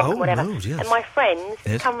 or your rock or whatever. Mood, yes. And my friends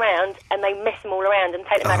come round and they mess them all around and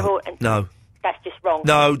take them out of order. No. That's just wrong.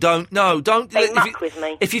 No, don't. They muck with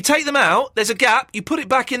me. If you take them out, there's a gap, you put it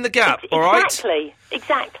back in the gap, all right?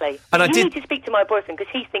 Exactly. And you need to speak to my boyfriend,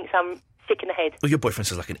 because he thinks I'm sick in the head. Well, your boyfriend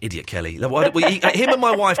sounds like an idiot, Kelly. Him and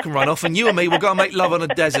my wife can run off, and you and me will go and make love on a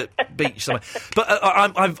desert beach somewhere. But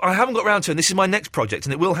I haven't got round to it, and this is my next project,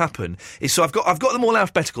 and it will happen. So I've got them all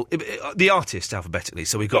alphabetical, the artists alphabetically.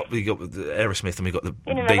 So we've got Aerosmith, and we've got the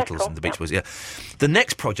Beatles and the Beach Boys. Yeah. The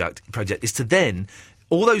next project is to then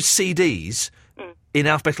all those CDs in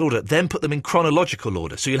alphabetical order, then put them in chronological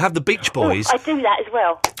order. So you'll have the Beach Boys. I do that as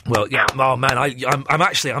well. Well, yeah. Oh man,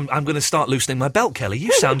 I'm going to start loosening my belt, Kelly.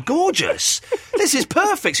 You sound gorgeous. This is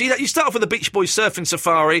perfect. So you start off with the Beach Boys Surfing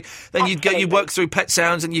Safari, then you work through Pet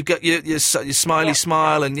Sounds, and you've got your Smiley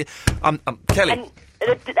Smile, and Kelly. And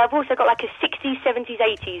I've also got like a 60s, 70s,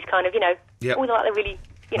 80s kind of, all the really,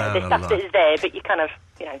 the stuff that is there, but you kind of,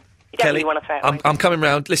 you don't really want to throw it away. I'm coming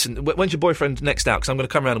round. Listen, when's your boyfriend next out? Because I'm going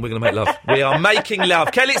to come round and we're going to make love. We are making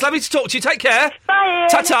love. Kelly, it's lovely to talk to you. Take care. Bye.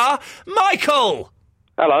 Ta-ta. Michael.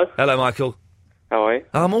 Hello. Hello, Michael. How are you?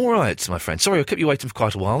 I'm all right, my friend. Sorry, I kept you waiting for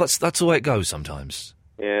quite a while. That's the way it goes sometimes.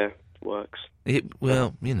 Yeah, it works. Yeah,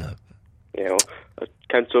 well, I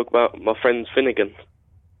came to talk about my friend Finnegan.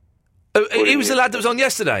 Oh, he was the lad that was on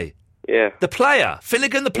yesterday? Yeah. The player.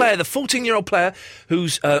 Finnegan, the player, the 14-year-old player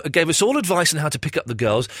who's gave us all advice on how to pick up the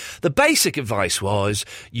girls. The basic advice was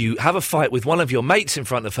you have a fight with one of your mates in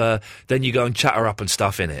front of her, then you go and chat her up and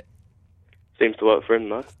stuff in it. Seems to work for him,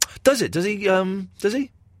 though. Does it? Does he?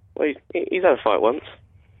 Well, he's had a fight once.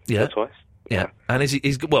 Yeah. Or twice. Yeah. And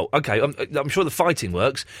he's well, okay, I'm sure the fighting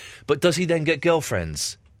works, but does he then get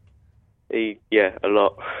girlfriends? Yeah, a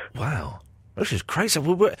lot. Wow. This is crazy.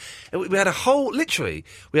 We had a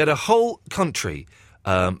whole country,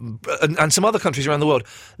 and some other countries around the world,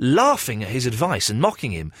 laughing at his advice and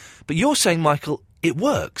mocking him. But you're saying, Michael, it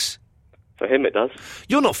works. For him, it does.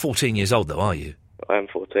 You're not 14 years old, though, are you? I am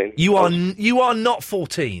 14. You are not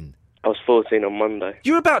 14. I was 14 on Monday.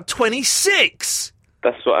 You're about 26.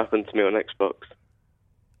 That's what happened to me on Xbox.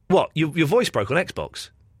 What? Your voice broke on Xbox?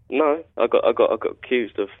 No, I got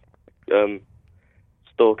accused of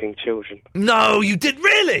stalking children. No, you did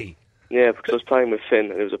really? Yeah, because I was playing with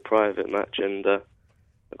Finn and it was a private match, and I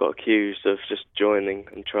got accused of just joining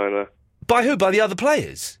and trying to. By who? By the other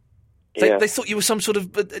players? Yeah. They thought you were some sort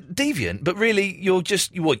of deviant, but really you're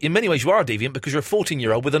just... in many ways you are a deviant because you're a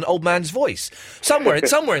 14-year-old with an old man's voice. Somewhere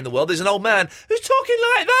in the world there's an old man who's talking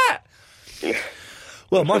like that.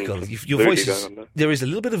 Well, Michael, your voodoo voice going is... on there. There is a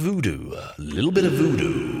little bit of voodoo.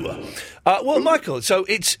 Well, Michael, so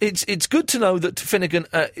it's good to know that Finnegan,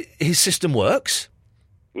 his system works.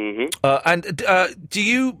 And do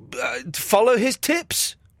you follow his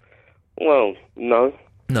tips? Well, no.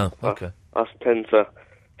 No, okay. I tend to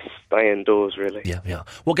stay indoors, really. Yeah.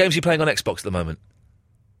 What games are you playing on Xbox at the moment?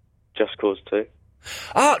 Just Cause 2.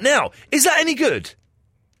 Now, is that any good?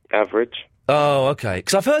 Average. Oh, okay.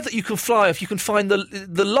 Because I've heard that you can fly if you can find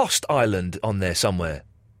the Lost Island on there somewhere.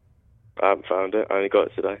 I haven't found it. I only got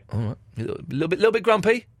it today. All right. Little bit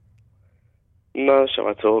grumpy? No, shall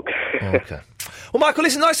I talk? Okay. Well, Michael,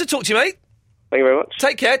 listen, nice to talk to you, mate. Thank you very much.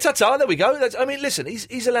 Take care. Ta-ta. There we go. Listen,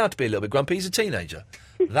 he's allowed to be a little bit grumpy. He's a teenager.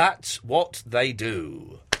 That's what they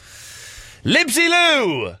do. Libsy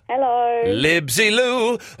Lou! Hello. Libsy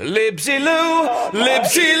Lou, Libsy Lou,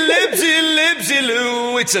 Libsy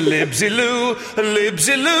Lou. It's a Libsy Lou,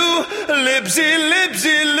 Libsy Lou,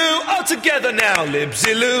 Libsy Lou. All together now.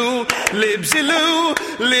 Libsy Lou, Libsy Lou,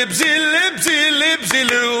 Libsy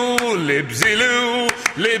Lou, Libsy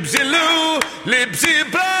Lou,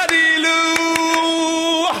 Libsy Bloody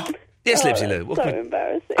Lou. Yes, Libsy Lou. So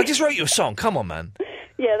embarrassing. I just wrote you a song. Come on, man.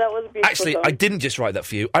 Yeah, that was a beautiful Actually, song. I didn't just write that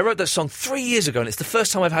for you. I wrote that song 3 years ago, and it's the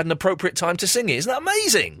first time I've had an appropriate time to sing it. Isn't that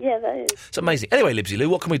amazing? Yeah, that is. It's amazing. Anyway, Libsy Lou,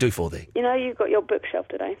 what can we do for thee? You know, you've got your bookshelf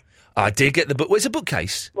today. I did get the book. Well, it's a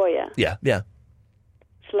bookcase. Well, yeah. Yeah.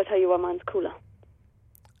 Shall I tell you why mine's cooler?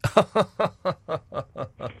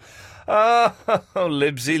 Oh,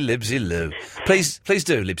 Libsy Lou. Please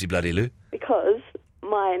do, Libsy Bloody Lou. Because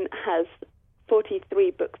mine has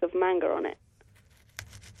 43 books of manga on it.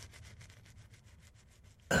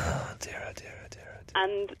 Oh, dear.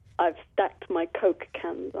 And I've stacked my Coke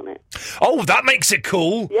cans on it. Oh, that makes it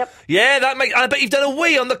cool. Yep. Yeah, I bet you've done a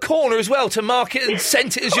wee on the corner as well to mark it and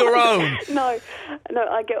scent it as your own. No,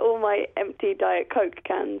 I get all my empty Diet Coke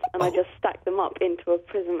cans and I just stack them up into a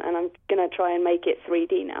prism, and I'm going to try and make it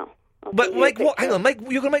 3D now. But make what? Hang on,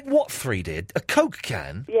 you're going to make what 3D? A Coke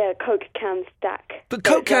can? Yeah, Coke can stack. But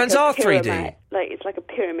Coke cans are 3D. It's like a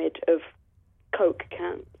pyramid of Coke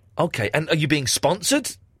cans. Okay, and are you being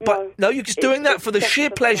sponsored? No, you're just doing that for the sheer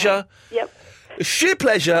pleasure. Yep. The sheer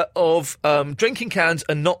pleasure of drinking cans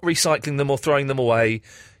and not recycling them or throwing them away.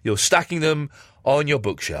 You're stacking them on your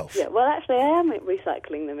bookshelf. Yeah, well, actually, I am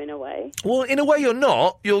recycling them in a way. Well, in a way, you're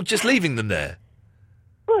not. You're just leaving them there.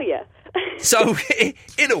 Well, yeah. So,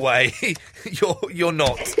 in a way, you're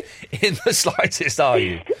not in the slightest, are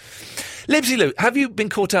you? Libsy Lou, have you been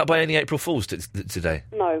caught out by any April Fools today?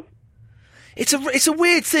 No. It's a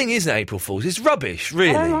weird thing, isn't it, April Fools? It's rubbish,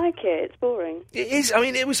 really. I don't like it. It's boring. It is. I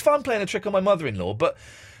mean, it was fun playing a trick on my mother-in-law, but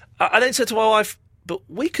I then said to my wife, but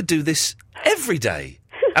we could do this every day.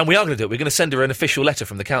 And we are going to do it. We're going to send her an official letter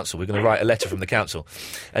from the council. We're going to write a letter from the council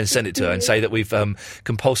and send it to her and say that we've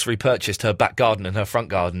compulsory purchased her back garden and her front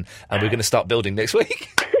garden, and we're going to start building next week.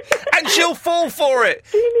 And she'll fall for it.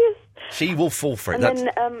 Genius. She will fall for it. And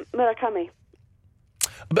then Murakami.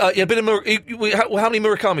 Yeah, a bit of how many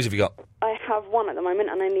Murakamis have you got? I have one at the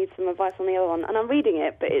moment, and I need some advice on the other one. And I'm reading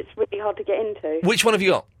it, but it's really hard to get into. Which one have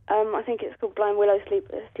you got? I think it's called Blind Willow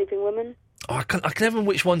Sleeping Woman. Oh, I can never remember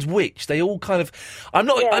which one's which. They all kind of... I'm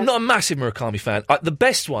not a massive Murakami fan. The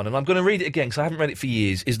best one, and I'm going to read it again because I haven't read it for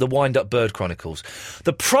years, is the Wind-Up Bird Chronicles.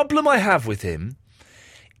 The problem I have with him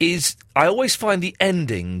is I always find the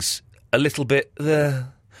endings a little bit...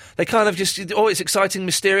 They kind of just... Oh, it's exciting,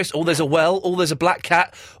 mysterious. Oh, there's a well. Oh, there's a black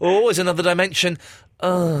cat. Oh, there's another dimension.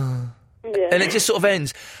 Yeah. And it just sort of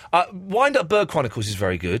ends. Wind-Up Bird Chronicles is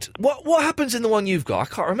very good. What happens in the one you've got? I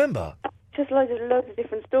can't remember. Just loads of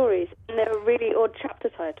different stories, and they're really odd chapter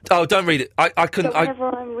titles. Oh, don't read it. I couldn't... So whenever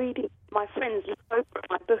I'm reading, my friends look over at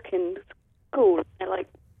my book in school, and they're like,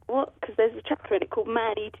 what? Because there's a chapter in it called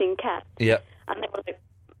Man-Eating Cat. Yeah. And they were like,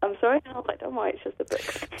 I'm sorry? And I was like, don't worry, it's just a book.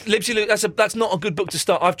 Libsy Lou, that's not a good book to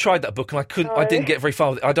start. I've tried that book and I didn't get very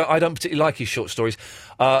far with it. I don't particularly like his short stories.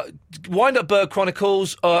 Wind-Up Bird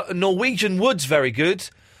Chronicles, Norwegian Wood's very good.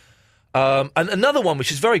 And another one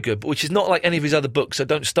which is very good, but which is not like any of his other books, so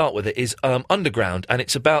don't start with it, is Underground, and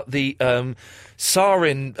it's about the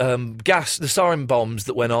sarin bombs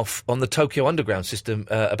that went off on the Tokyo Underground system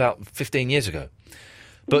about 15 years ago.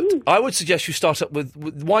 But I would suggest you start up with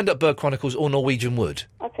Wind-Up Bird Chronicles or Norwegian Wood.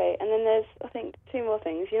 Okay, and then there's, I think, two more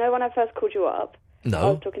things. You know when I first called you up? No.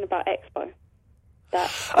 I was talking about Expo.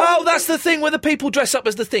 That's the thing where the people dress up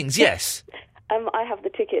as the things, yes. I have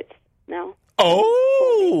the tickets now.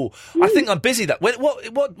 Oh! I think I'm busy that...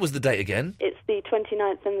 What was the date again? It's the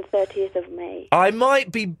 29th and the 30th of May. I might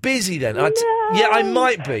be busy then. No. Yeah, I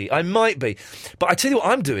might be. But I tell you what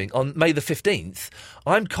I'm doing on May the 15th.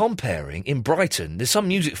 I'm comparing in Brighton. There's some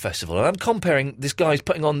music festival, and I'm comparing this guy's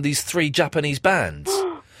putting on these 3 Japanese bands.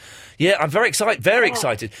 Yeah, I'm very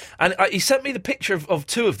excited. And he sent me the picture of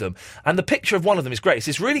 2 of them, and the picture of one of them is great. It's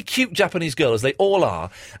this really cute Japanese girl, as they all are,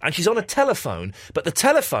 and she's on a telephone, but the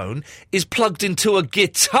telephone is plugged into a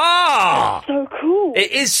guitar! That's so cool.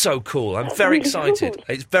 It is so cool. I'm very excited.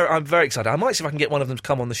 I'm very excited. I might see if I can get one of them to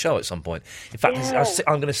come on the show at some point. In fact,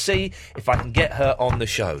 I'm going to see if I can get her on the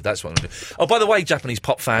show. That's what I'm going to do. Oh, by the way, Japanese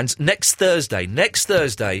pop fans, next Thursday,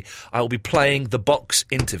 I will be playing The Box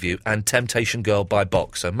interview and Temptation Girl by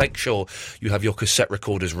Box. So make sure you have your cassette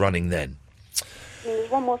recorders running then. There's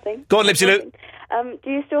one more thing. Go on, Lipsy Lou. Do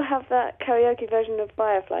you still have that karaoke version of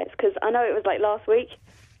Fireflies? Because I know it was like last week,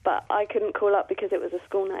 but I couldn't call up because it was a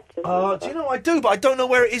school night. Do you know I do? But I don't know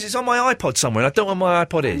where it is. It's on my iPod somewhere. And I don't know where my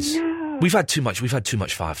iPod is. No. We've had too much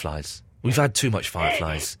Fireflies. Go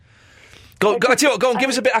on, I tell you what, go on, give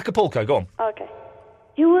us a bit Acapulco. Go on. Okay.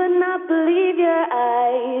 You would not believe your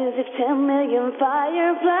eyes if 10 million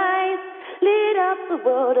fireflies lit up the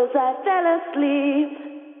world as I fell asleep.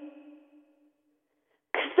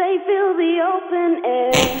 'Cause they fill the open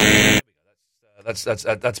air.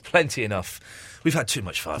 That's plenty enough. We've had too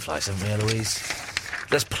much Fireflies, haven't we, Eloise?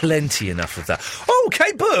 That's plenty enough of that. Oh,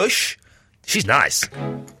 Kate Bush! She's nice.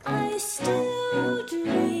 I still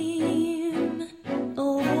dream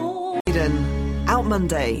of Out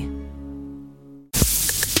Monday.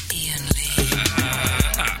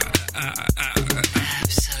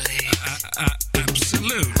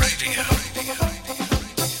 Absolute Radio.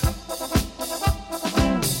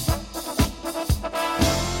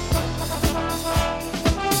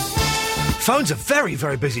 Phones are very,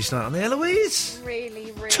 very busy tonight, aren't they, Eloise?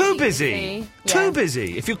 Really Too busy. Yeah. Too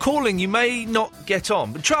busy. If you're calling, you may not get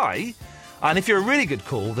on, but try. And if you're a really good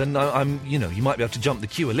call, then you might be able to jump the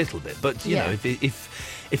queue a little bit. But you know,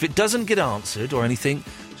 if it doesn't get answered or anything,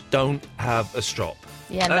 don't have a strop.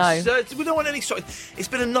 Yeah, no. We don't want any strop. It's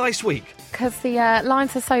been a nice week. Because the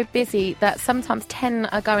lines are so busy that sometimes 10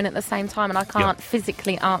 are going at the same time and I can't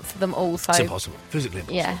physically answer them all. So it's impossible. Physically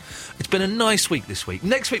impossible. Yeah. It's been a nice week this week.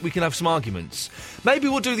 Next week we can have some arguments. Maybe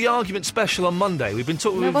we'll do the argument special on Monday. We've been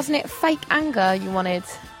talking... No, wasn't it fake anger you wanted?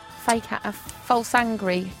 A false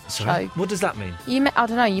angry Sorry? show. What does that mean? I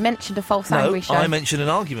don't know, you mentioned a false angry show. No, I mentioned an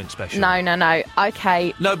argument special. No.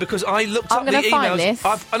 Okay. No, because I looked I'm up the gonna find emails.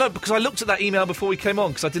 this. I know, because I looked at that email before we came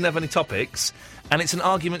on because I didn't have any topics, and it's an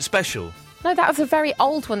argument special. No, that was a very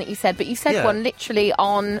old one that you said, but you said one literally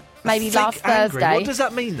on maybe last angry. Thursday. What does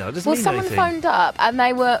that mean, though? It doesn't mean someone anything. phoned up and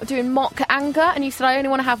they were doing mock anger, and you said, I only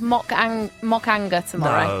want to have mock anger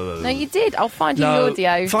tomorrow. No, you did. I'll find you the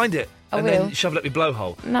audio. Find it. I and will. then shove it up your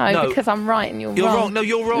blowhole. No, because I'm right and you're wrong. You're wrong. No,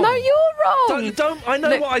 you're wrong. No, you're wrong. Don't. I know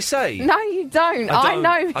Look, what I say. No, you don't. I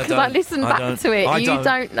know because I listened back to it. You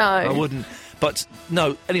don't know. I wouldn't. But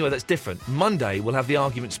no. Anyway, that's different. Monday we'll have the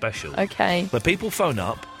argument special. Okay. Where people phone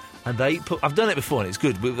up and they put. I've done it before and it's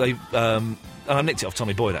good. They and I nicked it off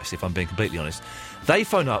Tommy Boyd actually, if I'm being completely honest. They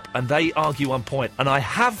phone up and they argue one point, and I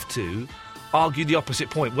have to argue the opposite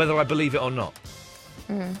point, whether I believe it or not.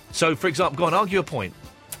 Mm. So, for example, go on, argue a point.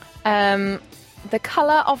 The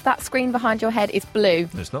colour of that screen behind your head is blue.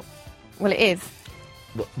 No, it's not. Well, it is.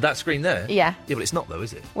 What, that screen there? Yeah. Yeah, but it's not, though,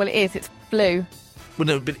 is it? Well, it is. It's blue. Well,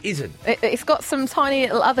 no, but it isn't. It's got some tiny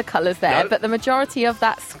little other colours there, but the majority of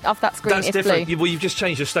that screen That's is different. blue. Well, you've just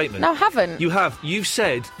changed your statement. No, I haven't. You have. You've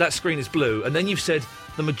said that screen is blue, and then you've said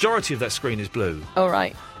the majority of that screen is blue. All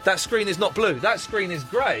right. That screen is not blue. That screen is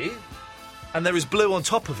grey, and there is blue on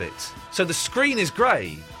top of it. So the screen is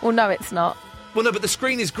grey. Well, no, it's not. Well, no, but the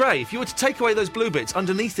screen is grey. If you were to take away those blue bits,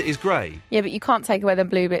 underneath it is grey. Yeah, but you can't take away the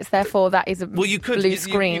blue bits, therefore that is a blue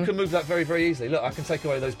screen. You can move that very, very easily. Look, I can take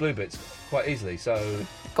away those blue bits quite easily, so...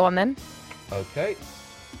 Go on, then. OK.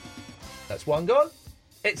 That's one gone.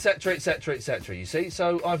 Etc, etc, etc, you see?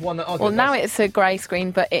 So I've won that argument. Well, now it's a grey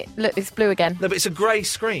screen, but look, it's blue again. No, but it's a grey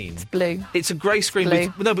screen. It's blue. It's a grey screen.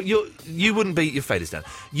 Blue. No, but you wouldn't be... Your fade is down.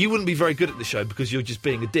 You wouldn't be very good at the show because you're just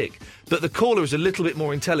being a dick. But the caller is a little bit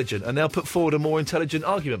more intelligent, and they'll put forward a more intelligent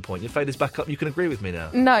argument point. Your fade is back up. You can agree with me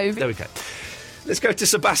now. No. There we go. Let's go to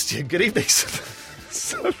Sebastian. Good evening.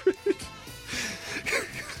 So rude.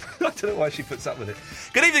 I don't know why she puts up with it.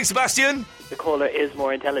 Good evening, Sebastian. The caller is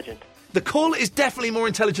more intelligent. The caller is definitely more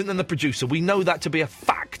intelligent than the producer. We know that to be a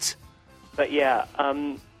fact. But yeah,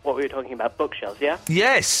 what we were talking about, bookshelves, yeah?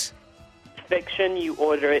 Yes. Fiction, you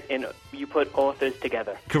order it in, you put authors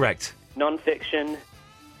together. Correct. Non-fiction,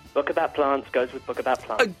 book about plants goes with book about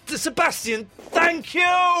plants. Sebastian, thank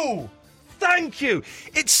you! thank you.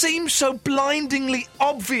 It seems so blindingly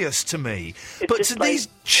obvious to me. But just to like, these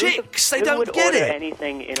chicks, they who don't would get order it.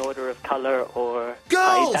 anything in order of colour or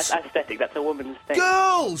Girls! That's aesthetic. That's a woman's thing.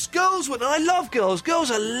 Girls! I love girls.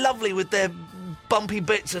 Girls are lovely with their bumpy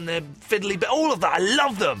bits and their fiddly bits. All of that. I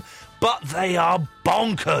love them. But they are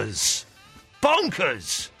bonkers.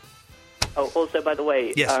 Bonkers! Oh, also, by the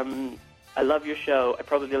way, yes. I love your show. I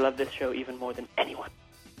probably love this show even more than anyone.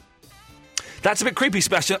 That's a bit creepy,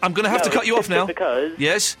 Sebastian. I'm going to have to cut you off now. Because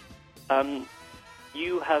yes,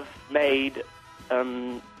 you have made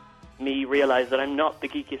me realise that I'm not the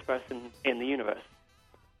geekiest person in the universe.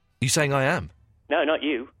 You saying I am? No, not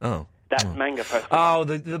you. Oh. That manga person. Oh,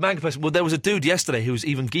 the manga person. Well, there was a dude yesterday who was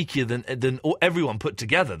even geekier than everyone put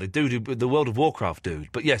together. The dude, the World of Warcraft dude.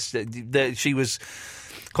 But yes, she was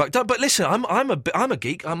quite done. But listen, I'm a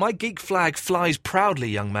geek. My geek flag flies proudly,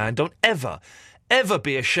 young man. Don't ever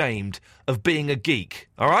be ashamed of being a geek.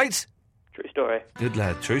 All right? True story. Good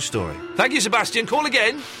lad. True story. Thank you, Sebastian. Call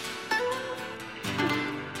again.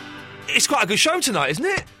 It's quite a good show tonight, isn't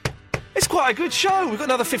it? It's quite a good show. We've got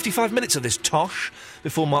another 55 minutes of this tosh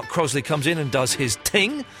before Mark Crosley comes in and does his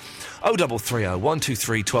ting. 0330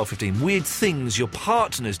 123 1215. Weird things your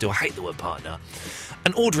partners do. I hate the word partner.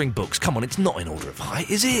 And ordering books. Come on, it's not in order of height,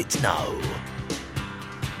 is it? No.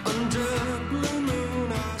 Under blue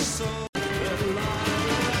moon I saw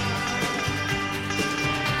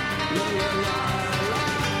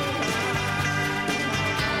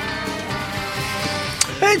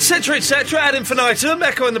Etc., etc., ad infinitum,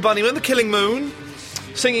 Echo and the Bunnymen, the Killing Moon,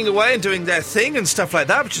 singing away and doing their thing and stuff like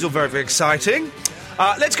that, which is all very, very exciting.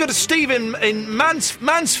 Let's go to Steve in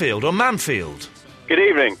Mansfield, or Manfield. Good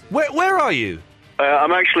evening. Where are you?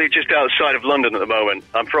 I'm actually just outside of London at the moment.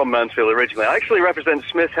 I'm from Mansfield originally. I actually represent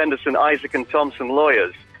Smith, Henderson, Isaac and Thompson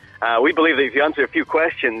lawyers. We believe that if you answer a few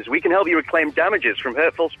questions, we can help you reclaim damages from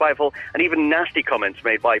hurtful, spiteful, and even nasty comments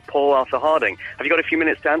made by Paul Arthur Harding. Have you got a few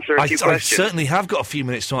minutes to answer a few questions? I certainly have got a few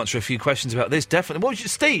minutes to answer a few questions about this, definitely. What was it,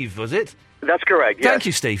 Steve, was it? That's correct, yes. Thank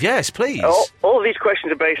you, Steve. Yes, please. All of these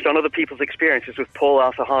questions are based on other people's experiences with Paul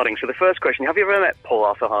Arthur Harding. So the first question, have you ever met Paul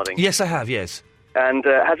Arthur Harding? Yes, I have, yes. And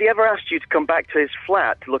has he ever asked you to come back to his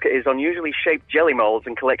flat to look at his unusually shaped jelly molds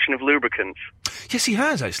and collection of lubricants? Yes, he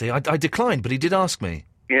has, actually. I declined, but he did ask me.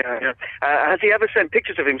 Yeah. Has he ever sent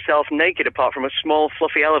pictures of himself naked apart from a small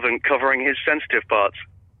fluffy elephant covering his sensitive parts?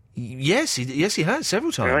 Yes, he has,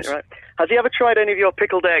 several times. Right. Has he ever tried any of your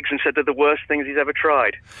pickled eggs and said they're the worst things he's ever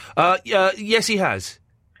tried? Yes, he has.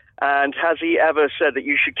 And has he ever said that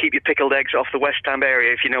you should keep your pickled eggs off the West Ham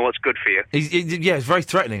area if you know what's good for you? Yeah, it's very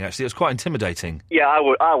threatening, actually. It's quite intimidating. Yeah, I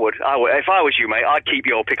would. If I was you, mate, I'd keep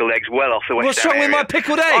your pickled eggs well off the West What's Ham area. wrong with my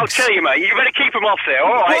pickled eggs? I'll tell you, mate, you better keep them off there,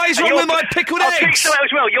 all right? What is wrong with my pickled I'll eggs? fix them out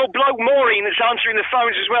as well. Your bloke Maureen that's answering the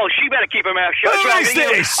phones as well, she better keep her mouth shut. Who is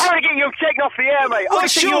this? I'm going to get you taken off the air, mate.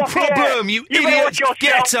 What's your problem, you idiot?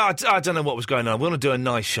 Get out. I don't know what was going on. We want to do a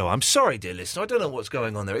nice show. I'm sorry, dear listener. I don't know what's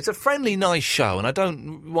going on there. It's a friendly, nice show, and I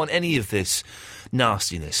don't want any of this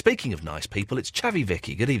nastiness. Speaking of nice people, it's Chavy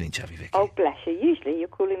Vicky. Good evening, Chavy Vicky. Oh, bless you. Usually you're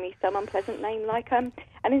calling me some unpleasant name like and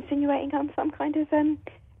insinuating I'm some kind of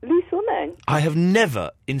loose woman. I have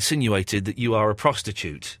never insinuated that you are a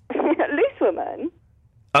prostitute. Loose woman?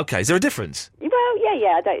 Okay, is there a difference? Well,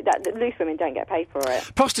 yeah. Loose women don't get paid for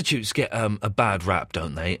it. Prostitutes get a bad rap,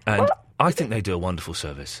 don't they? And I think they do a wonderful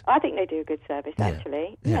service. I think they do a good service,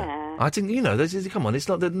 actually. Yeah. I think, come on, it's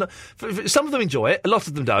not that... Some of them enjoy it, a lot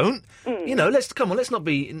of them don't. Let's not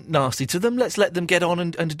be nasty to them. Let's let them get on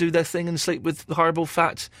and do their thing and sleep with horrible,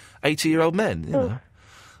 fat, 80-year-old men, you know.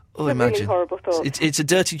 Oh, imagine. Really horrible thought. It's a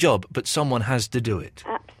dirty job, but someone has to do it.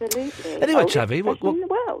 Absolutely. Anyway, Chavy,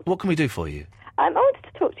 what can we do for you? I wanted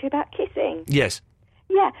to talk to you about kissing. Yes.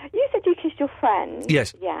 Yeah, you said you kissed your friend.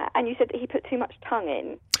 Yes. Yeah, and you said that he put too much tongue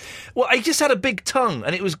in. Well, he just had a big tongue,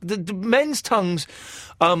 and it was the men's tongues.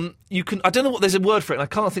 You can, I don't know what there's a word for it, and I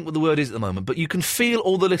can't think what the word is at the moment. But you can feel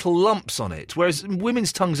all the little lumps on it, whereas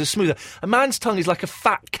women's tongues are smoother. A man's tongue is like a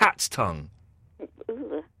fat cat's tongue.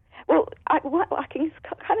 Ooh. Well, I can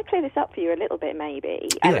kind of clear this up for you a little bit, maybe.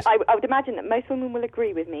 And yes. I would imagine that most women will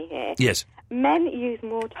agree with me here. Yes. Men use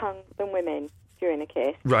more tongue than women during a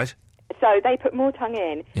kiss. Right. So they put more tongue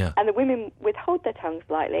in, yeah. and the women withhold their tongue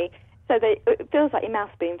slightly. So it feels like your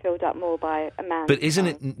mouth's being filled up more by a man. But isn't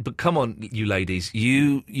it? But come on, you ladies,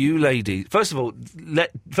 you ladies. First of all,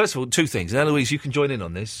 two things. And Eloise, you can join in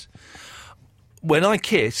on this. When I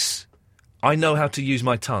kiss, I know how to use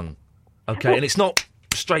my tongue. Okay, and it's not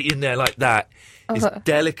straight in there like that. It's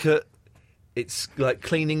delicate. It's like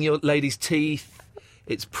cleaning your lady's teeth.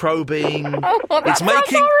 It's probing. That it's sounds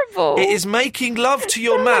making. horrible. It is making love to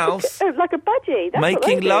your mouth. Like a budgie. That's what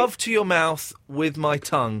Making they do. love to your mouth with my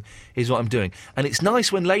tongue is what I'm doing. And it's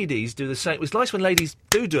nice when ladies do the same. It's nice when ladies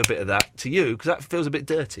do a bit of that to you, because that feels a bit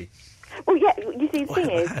dirty. Well, yeah, you see, the thing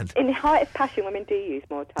is, hand. in the height of passion, women do use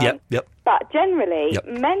more tongue. Yep. But generally, Yep.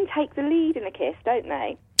 men take the lead in a kiss, don't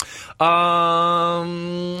they? I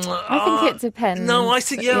think it depends. No, I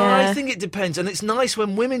think I think it depends, and it's nice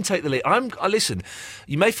when women take the lead. Listen,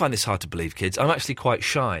 you may find this hard to believe, kids. I'm actually quite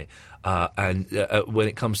shy, and when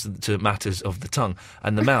it comes to matters of the tongue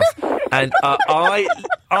and the mouth, and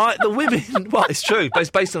the women. Well, it's true. It's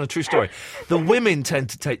based on a true story. The women tend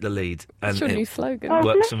to take the lead, and It's your it new slogan. Oh,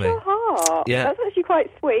 works bless for me. your heart. Yeah. That's actually quite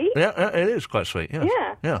sweet. Yeah, it is quite sweet.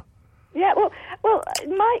 Yeah. Yeah. Well,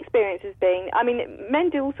 my experience has been, I mean, men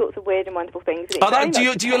do all sorts of weird and wonderful things. And it very Do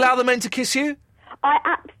much you allow the men to kiss you? I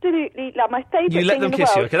absolutely love my favourite You let thing them in the kiss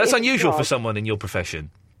you. world Okay, that's is unusual for God. someone in your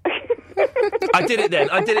profession. I did it then.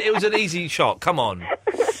 It was an easy shot. Come on.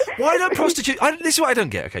 Why don't prostitutes... this is what I don't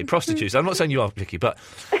get, okay? Prostitutes. I'm not saying you are, Vicky, but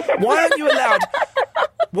why aren't you allowed...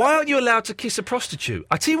 Why aren't you allowed to kiss a prostitute?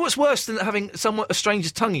 I tell you what's worse than having a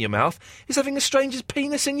stranger's tongue in your mouth is having a stranger's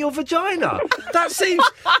penis in your vagina. That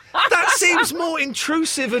seems more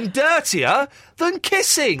intrusive and dirtier than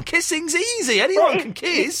kissing. Kissing's easy. Anyone can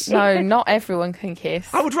kiss. No, not everyone can kiss.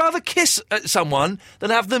 I would rather kiss someone than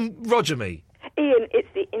have them Roger me. Ian, it's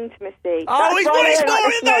the intimacy. Oh, That's why it's I don't more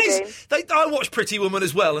like in the those. snogging. I watch Pretty Woman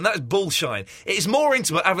as well, and that's bullshine. It's more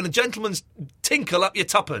intimate having a gentleman's tinkle up your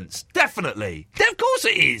tuppence. Definitely. Of course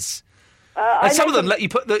it is. And some of them let you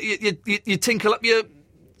put you tinkle up your...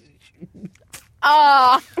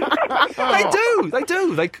 Ah! They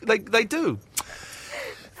do.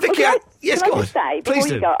 Vicky, yes, Can go I on. just say, Please before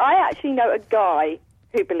do. you go, I actually know a guy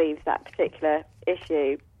who believes that particular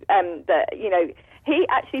issue. That, you know, he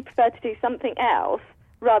actually preferred to do something else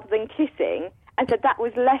rather than kissing, and said that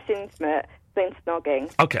was less intimate than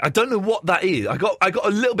snogging. Okay, I don't know what that is. I got a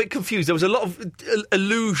little bit confused. There was a lot of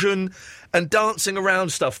illusion and dancing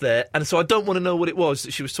around stuff there, and so I don't want to know what it was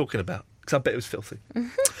that she was talking about, because I bet it was filthy.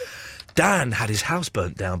 Dan had his house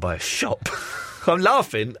burnt down by a shop. I'm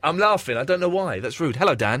laughing. I don't know why. That's rude.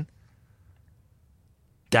 Hello, Dan.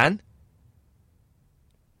 Dan?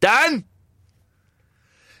 Dan?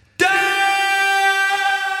 Dan!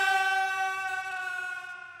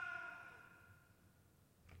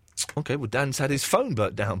 Okay, well, Dan's had his phone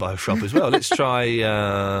burnt down by a shop as well. Let's try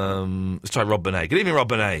Rob Bonet. Good evening, Rob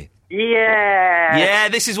Bonet. Yeah. Yeah,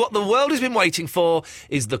 this is what the world has been waiting for,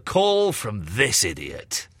 is the call from this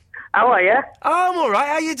idiot. How are you? Oh, I'm all right.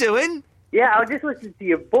 How you doing? Yeah, I was just listening to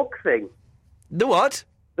your book thing. The what?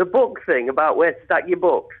 The book thing about where to stack your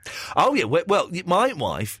books. Oh, yeah. Well, my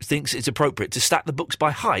wife thinks it's appropriate to stack the books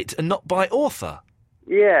by height and not by author.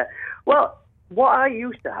 Yeah. Well, what I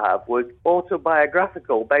used to have was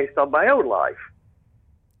autobiographical based on my own life.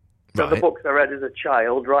 So the books I read as a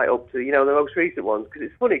child right up to, the most recent ones. Because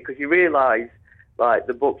it's funny, because you realise, like,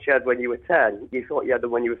 the books you had when you were 10, you thought you had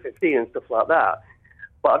them when you were 15 and stuff like that.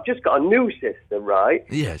 But I've just got a new system, right?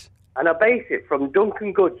 Yes. And I base it from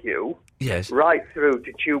Duncan Goodhue right through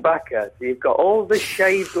to Chewbacca. So you've got all the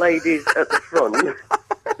shaved ladies at the front.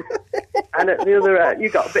 And at the other end,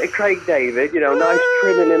 you've got a bit of Craig David, nice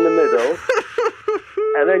trimming in the middle.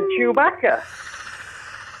 And then Chewbacca.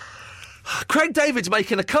 Craig David's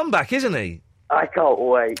making a comeback, isn't he? I can't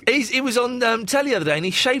wait. He was on telly the other day and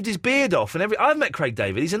he shaved his beard off. And I've met Craig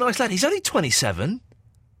David. He's a nice lad. He's only 27.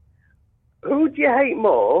 Who do you hate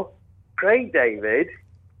more, Craig David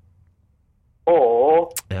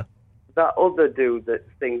or that other dude that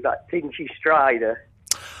sings, that Tinchy Strider?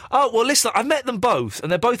 Oh, well, listen, I've met them both,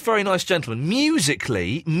 and they're both very nice gentlemen.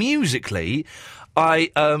 Musically, if I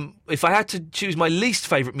had to choose my least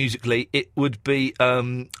favourite musically, it would be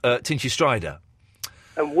Tinchy Strider.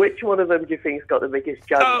 And which one of them do you think's got the biggest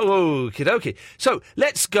chance? Oh, okie dokie. So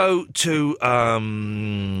let's go to a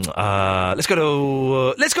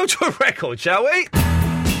record, shall we?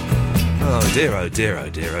 Oh dear, oh dear, oh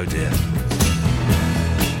dear, oh dear.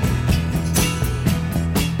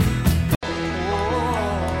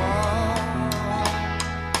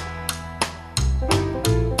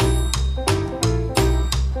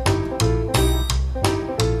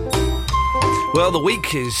 Well, the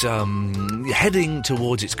week is heading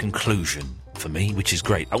towards its conclusion for me, which is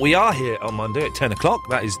great. We are here on Monday at 10 o'clock.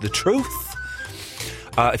 That is the truth.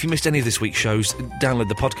 If you missed any of this week's shows, download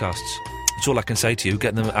the podcasts. That's all I can say to you.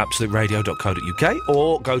 Get them at absoluteradio.co.uk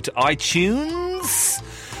or go to iTunes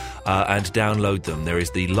and download them. There is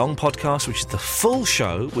the long podcast, which is the full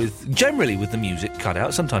show, generally with the music cut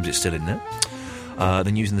out. Sometimes it's still in there.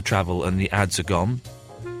 The news and the travel and the ads are gone.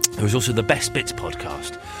 There is also the Best Bits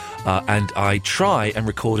podcast. And I try and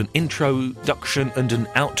record an introduction and an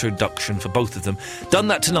outroduction for both of them. Done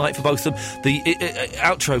that tonight for both of them. The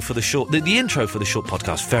outro for the short... The intro for the short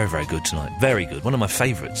podcast, very, very good tonight. Very good. One of my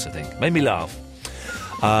favourites, I think. Made me laugh.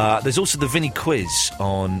 There's also the Vinny quiz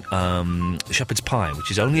on Shepherd's Pie,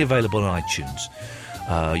 which is only available on iTunes.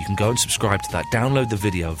 You can go and subscribe to that. Download the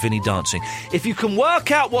video of Vinny dancing. If you can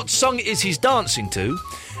work out what song it is he's dancing to,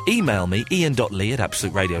 email me,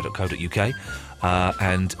 ian.lee@absoluteradio.co.uk.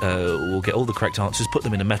 And we'll get all the correct answers, put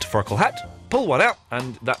them in a metaphorical hat, pull one out,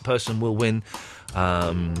 and that person will win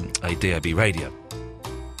a DAB radio.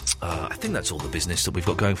 I think that's all the business that we've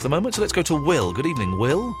got going for the moment, so let's go to Will. Good evening,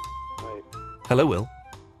 Will. Mate. Hello, Will.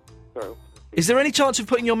 Sorry. Is there any chance of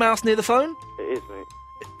putting your mouth near the phone? It is, mate.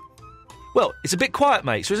 Well, it's a bit quiet,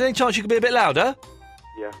 mate, so is there any chance you could be a bit louder?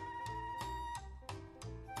 Yeah.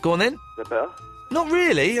 Go on, then. Is that better? Not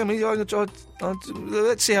really. I mean,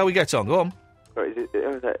 let's see how we get on. Go on. Right, is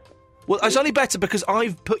that... Well, it's only better because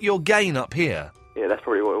I've put your gain up here. Yeah, that's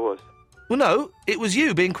probably what it was. Well, no, it was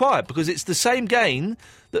you being quiet, because it's the same gain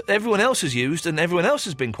that everyone else has used, and everyone else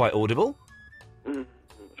has been quite audible. I'm not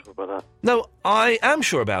sure about that. No, I am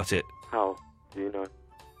sure about it. How do you know?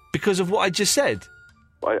 Because of what I just said.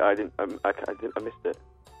 I missed it.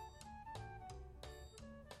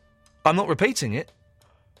 I'm not repeating it.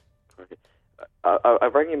 Okay. I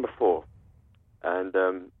rang in before, and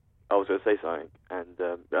I was going to say something, and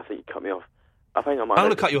I think you cut me off. I think I might... I'm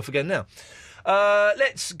going to cut you off again now.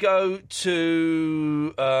 Let's go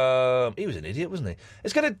to... he was an idiot, wasn't he?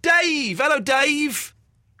 Let's go to Dave. Hello, Dave.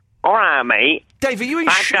 All right, mate. Dave, are you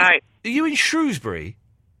in Shrewsbury?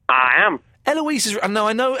 I am. Eloise is... Now,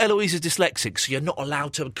 I know Eloise is dyslexic, so you're not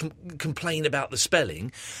allowed to complain about the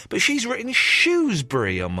spelling, but she's written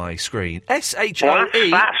Shrewsbury on my screen. S-H-O-E...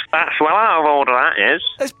 That's well out of order, that is.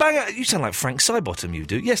 Let's bang out... You sound like Frank Sidebottom, you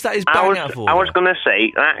do. Yes, that is bang out of order. I was going to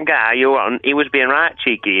say, that guy you were on, he was being right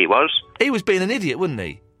cheeky, he was. He was being an idiot, wasn't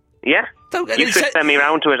he? Yeah. You should send me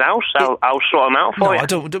round to his house. I'll sort him out for you.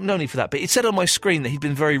 No need for that. But it said on my screen that he'd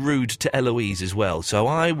been very rude to Eloise as well. So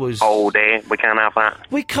I was... Oh dear, we can't have that.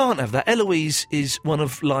 We can't have that. Eloise is one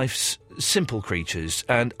of life's simple creatures,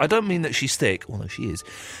 and I don't mean that she's thick, although she is,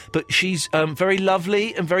 but she's very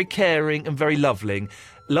lovely and very caring and very loving,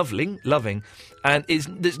 and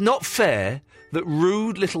it's not fair that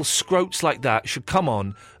rude little scroats like that should come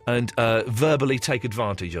on and verbally take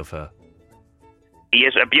advantage of her. He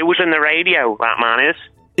is abusing the radio, that man is.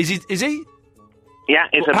 Is he? Yeah,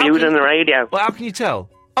 he's abusing the radio. Well, how can you tell?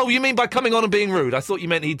 Oh, you mean by coming on and being rude? I thought you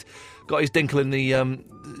meant he'd got his dinkle in the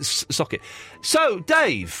socket. So,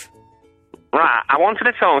 Dave. Right, I wanted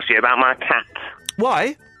to talk to you about my cat.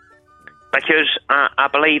 Why? Because I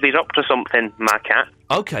believe he's up to something, my cat.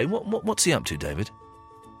 Okay, what's he up to, David?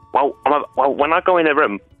 Well, when I go in the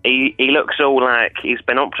room, he looks all like he's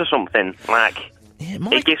been up to something, like... Yeah,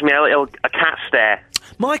 it gives me a cat stare.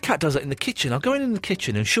 My cat does that in the kitchen. I'll go in the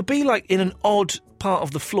kitchen and she'll be like in an odd part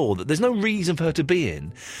of the floor that there's no reason for her to be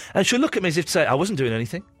in, and she'll look at me as if to say, I wasn't doing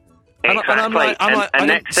anything. Exactly. And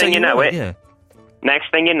next thing you know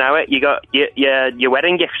it, you got your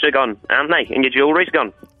wedding gifts are gone, aren't they? And your jewellery's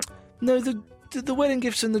gone. No, the wedding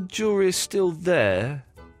gifts and the jewellery is still there.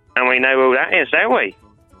 And we know who that is, don't we?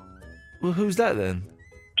 Well, who's that then?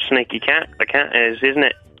 Sneaky cat. The cat is, isn't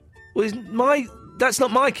it? Well, that's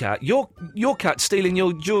not my cat. Your cat's stealing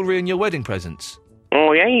your jewellery and your wedding presents.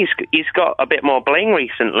 Oh, yeah, he's got a bit more bling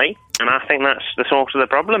recently, and I think that's the source of the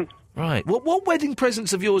problem. Right. What wedding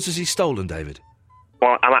presents of yours has he stolen, David?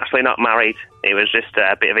 Well, I'm actually not married. It was just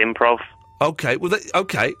a bit of improv. Okay,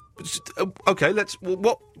 okay,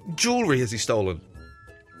 what jewellery has he stolen?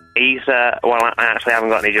 He's, I actually haven't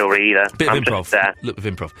got any jewellery either. Bit of improv. Look of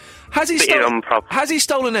improv. Has he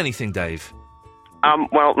stolen anything, Dave?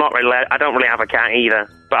 Well, not really. I don't really have a cat either,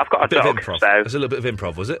 but I've got a dog, so... There's a little bit of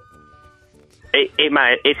improv, was it?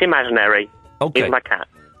 It's imaginary. Okay. It's my cat.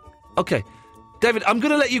 Okay. David, I'm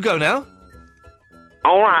going to let you go now.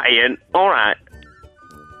 All right, Ian. All right.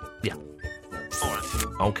 Yeah. All right.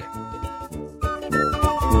 Okay.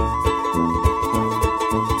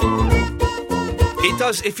 It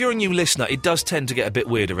does, if you're a new listener, it does tend to get a bit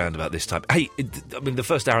weird around about this time. Hey, the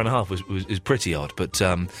first hour and a half was pretty odd, but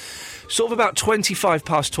sort of about 25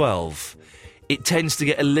 past 12, it tends to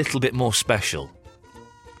get a little bit more special.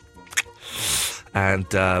 And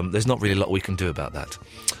there's not really a lot we can do about that.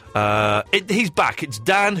 He's back. It's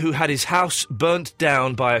Dan, who had his house burnt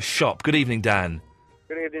down by a shop. Good evening, Dan.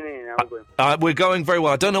 Good evening, Ian. How are we going? We're going very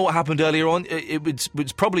well. I don't know what happened earlier on. It's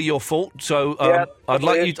probably your fault, so I'd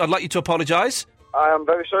like you to apologise. I am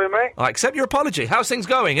very sorry, mate. I accept your apology. How's things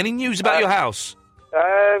going? Any news about your house?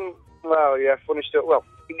 Well, yeah, funny stuff. Well,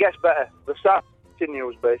 it gets better. The start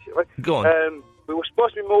continues, basically. Go on. We were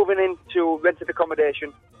supposed to be moving into rented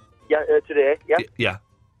accommodation today, yeah? Yeah.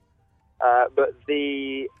 But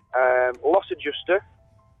the loss adjuster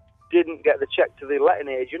didn't get the cheque to the letting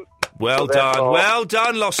agent. Well So done. therefore- Well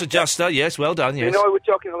done, loss adjuster. Yes, well done, yes. You know, we were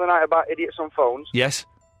talking the other night about idiots on phones. Yes.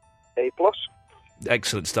 A+.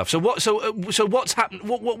 Excellent stuff. So what? So what's happened?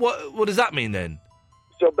 What does that mean then?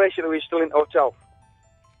 So basically, we're still in hotel.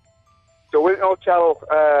 So we're in hotel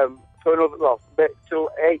for another, till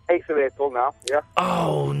 8th of April now, yeah?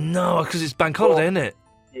 Oh no, because it's bank holiday, isn't it?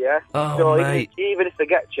 Yeah. Oh, so mate. Even if they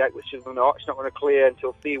get checked, which is not, it's not going to clear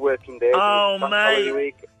until 3 working days. Oh, and it's bank holiday mate.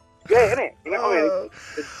 week. Yeah, innit? You know what I mean?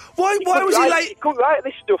 Why was he late? He couldn't write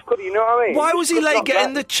this stuff, could he? You know what I mean? Why was he Could late not getting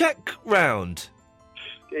write- the cheque round?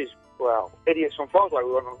 Well, idiots on phones like we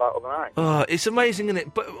were on about the other night. Oh, it's amazing, isn't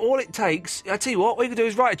it? But all it takes, I tell you what you can do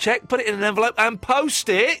is write a cheque, put it in an envelope, and post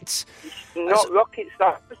it. Not rocket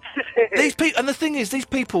science. These people, and the thing is, these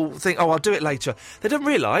people think, "Oh, I'll do it later." They don't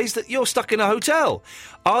realise that you're stuck in a hotel.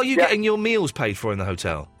 Are you getting your meals paid for in the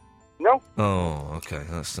hotel? No. Oh, okay.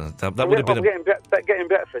 That's that would have been. I'm getting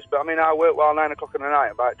breakfast, but I mean, I work while 9 o'clock in the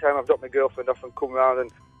night. By the time I've dropped my girlfriend off and come round,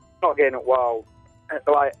 and not getting up while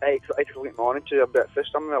like 8 o'clock in the morning to have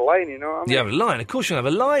breakfast. I'm in a line, you know what I mean? You have a line. Of course, you have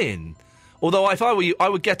a line. Although, if I were you, I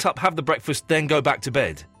would get up, have the breakfast, then go back to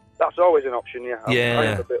bed. That's always an option, yeah. Yeah.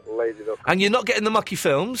 I'm a bit lazy though. And you're not getting the mucky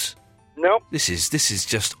films. No. This is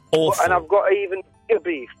just awful. And I've got even bigger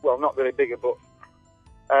beef. Well, not really bigger, but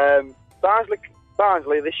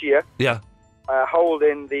Barnsley this year. Yeah.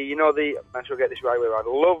 Holding the, I shall get this right way around,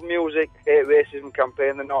 Love Music, Hate Racism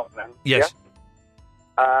campaign, the Northern. Yes.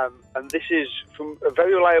 Yeah? And this is from a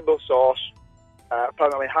very reliable source.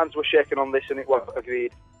 Apparently, hands were shaken on this, and it was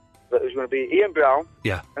agreed that it was going to be Ian Brown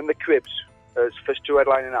and the Cribs as first 2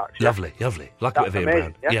 headlining acts. Yeah? Lovely. Like it with Ian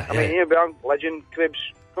amazing, Brown. Yeah? I mean, Ian Brown, legend, Cribs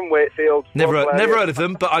from Wakefield. Never local heard area. of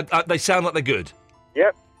them, but they sound like they're good.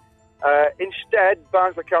 Yep. Instead,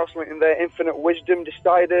 Barnsley Council, in their infinite wisdom,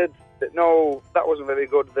 decided that no, that wasn't very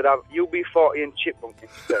good. They'd have UB40 and Chipmunk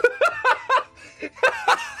instead.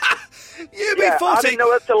 UB40. I didn't know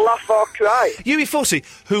whether to laugh or cry. UB40,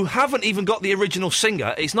 who haven't even got the original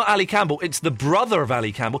singer. It's not Ali Campbell, it's the brother of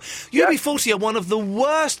Ali Campbell. UB40 are one of the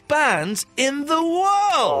worst bands in the world.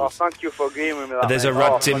 Oh, thank you for agreeing with me. That, There's mate. a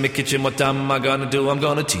rat Oh, in my kitchen, what am I gonna do? I'm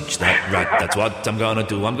gonna teach that rat, that's what I'm gonna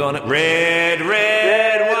do. I'm gonna... Red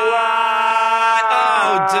wine!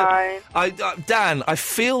 Dan, I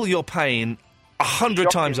feel your pain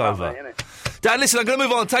 100 times over. Mate, Dan, listen, I'm going to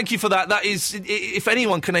move on. Thank you for that. That is, if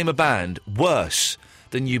anyone can name a band worse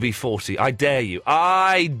than UB40, I dare you.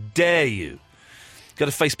 I dare you. Go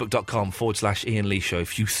to facebook.com/Ian Lee Show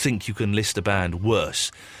if you think you can list a band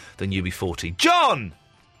worse than UB40. John!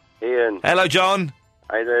 Ian. Hello, John.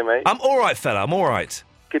 How you doing, mate? I'm all right, fella. I'm all right.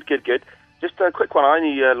 Good. Just a quick one. I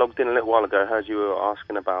only logged in a little while ago. Heard you were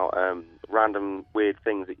asking about random weird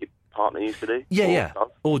things that your partner used to do. Yeah.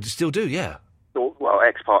 Or still do, yeah. Well,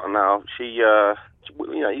 ex-partner now. She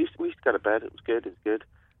we used to go to bed. It was good.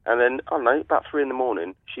 And then, I don't know, about 3 in the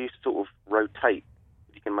morning, she used to sort of rotate,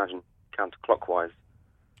 if you can imagine, counterclockwise.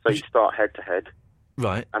 So you start head to head.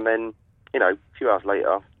 Right. And then, a few hours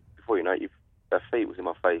later, before you know it, her feet was in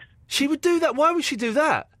my face. She would do that? Why would she do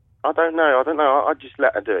that? I don't know. I just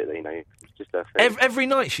let her do it, It's just her thing. Every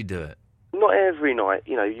night she'd do it? Not every night.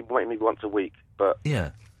 You might maybe once a week. But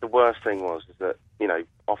yeah. The worst thing was that,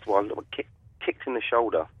 after a while, I kicked in the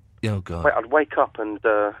shoulder. Oh, God. I'd wake up and,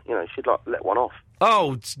 she'd, let one off.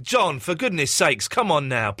 Oh, John, for goodness sakes, come on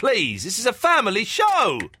now, please. This is a family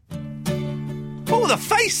show. Oh, the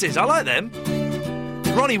faces, I like them.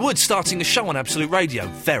 Ronnie Wood starting a show on Absolute Radio.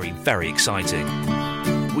 Very, very exciting.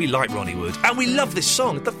 We like Ronnie Wood, and we love this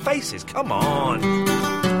song. The faces, come on.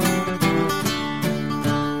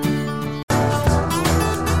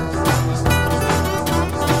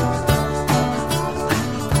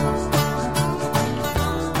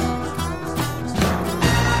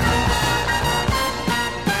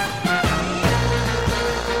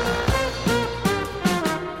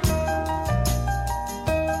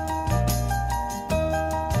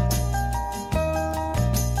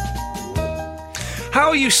 How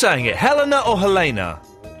are you saying it? Helena or Helena?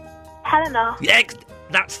 Helena. Yeah,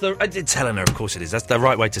 it's Helena, of course it is. That's the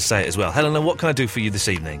right way to say it as well. Helena, what can I do for you this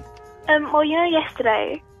evening? Well,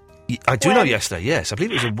 yesterday. I do know yesterday, yes. I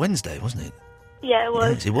believe it was a Wednesday, wasn't it? Yeah, it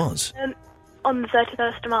was. Yes, it was. On the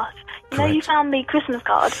 31st of March. Correct. You found the Christmas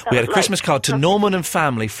card. We had a Christmas card to Norman and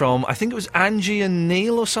family from, I think it was Angie and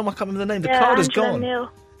Neil or someone, I can't remember the name. The card is Angela gone. and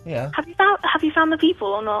Neil. Yeah. Have you found the people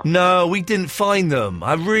or not? No, we didn't find them.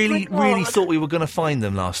 I really God. thought we were going to find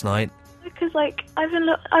them last night. because I've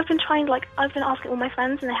been trying, I've been asking all my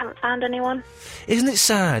friends and they haven't found anyone. Isn't it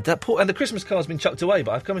sad? And the Christmas card's been chucked away,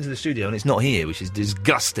 but I've come into the studio and it's not here, which is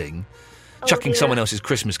disgusting. Chucking dear. someone else's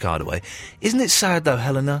Christmas card away. Isn't it sad, though,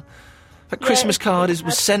 Helena? That Christmas card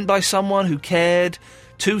was sent by someone who cared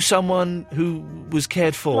to someone who was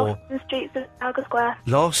cared for. Lost in the streets of Alga Square.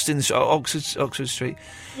 Lost in Oxford Street.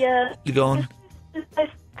 Yeah. You're gone.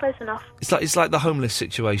 It's close enough. It's like the homeless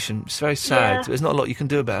situation. It's very sad. Yeah. There's not a lot you can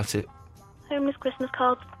do about it. Homeless Christmas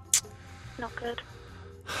cards. Not good.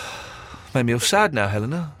 Made me all sad now,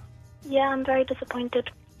 Helena. Yeah, I'm very disappointed.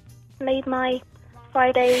 Made my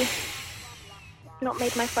Friday... Not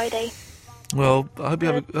made my Friday. Well, I hope you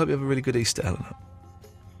have a really good Easter, Helena.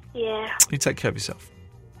 Yeah. You take care of yourself.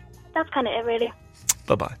 That's kind of it, really.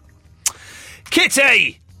 Bye-bye.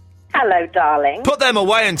 Kitty! Hello, darling. Put them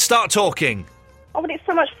away and start talking. Oh, but it's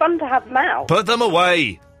so much fun to have them out. Put them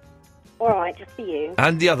away. All right, just for you.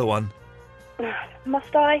 And the other one.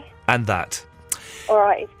 Must I? And that. All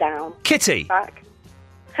right, it's down. Kitty. Back.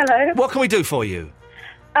 Hello. What can we do for you?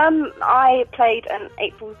 I played an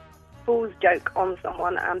April Fool's joke on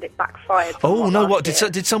someone and it backfired. Oh, no, what?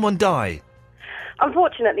 Did someone die?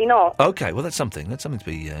 Unfortunately not. Okay, well, that's something. That's something to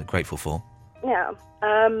be grateful for. Yeah.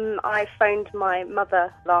 I phoned my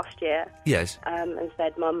mother last year. Yes. And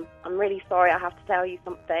said, Mum, I'm really sorry, I have to tell you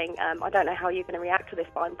something. I don't know how you're going to react to this,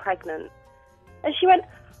 but I'm pregnant. And she went,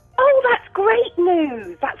 oh, that's great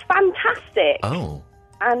news. That's fantastic. Oh.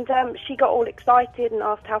 And she got all excited and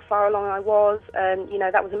asked how far along I was. And,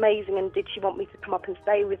 that was amazing. And did she want me to come up and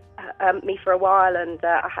stay with me for a while? And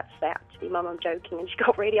I had to say, actually, Mum, I'm joking. And she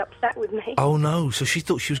got really upset with me. Oh, no. So she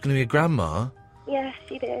thought she was going to be a grandma? Yes,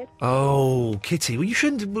 she did. Oh, Kitty. Well, you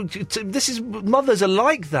shouldn't... Mothers are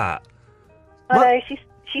like that. I know.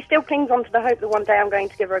 She still clings on to the hope that one day I'm going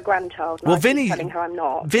to give her a grandchild. Well, I keep telling her I'm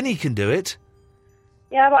not. Vinny can do it.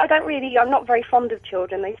 Yeah, but I'm not very fond of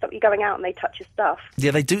children. They stop you going out and they touch your stuff.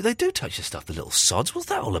 Yeah, they do touch your stuff, the little sods. What's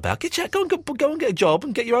that all about? Go and get a job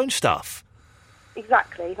and get your own stuff.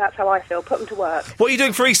 Exactly, that's how I feel. Put them to work. What are you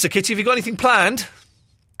doing for Easter, Kitty? Have you got anything planned?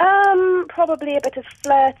 Probably a bit of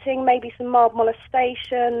flirting, maybe some mild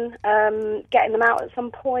molestation, getting them out at some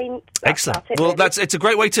point. Excellent. It's a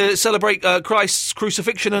great way to celebrate Christ's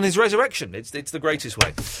crucifixion and his resurrection. It's the greatest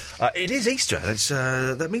way. It is Easter.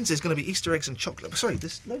 That means there's going to be Easter eggs and chocolate. Sorry,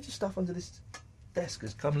 there's loads of stuff under this desk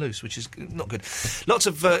has come loose, which is not good. Lots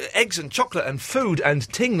of eggs and chocolate and food and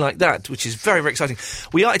ting like that, which is very, very exciting.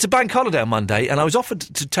 It's a bank holiday on Monday, and I was offered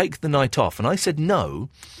to take the night off, and I said no.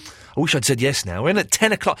 I wish I'd said yes now. We're in at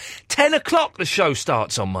 10 o'clock. 10 o'clock the show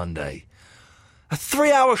starts on Monday. A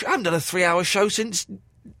 3-hour... I haven't done a 3-hour show since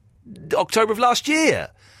October of last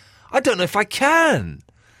year. I don't know if I can.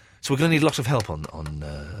 So we're going to need a lot of help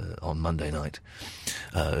on Monday night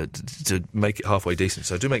to make it halfway decent.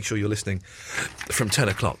 So do make sure you're listening from 10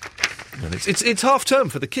 o'clock. And it's half term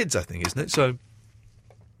for the kids, I think, isn't it? So...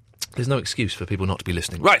 there's no excuse for people not to be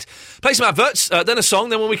listening. Right, play some adverts, then a song,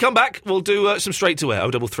 then when we come back, we'll do some straight to air.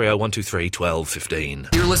 0330 123 1215.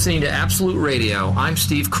 You're listening to Absolute Radio. I'm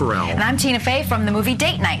Steve Carell. And I'm Tina Fey from the movie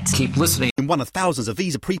Date Night. Keep listening. One of thousands of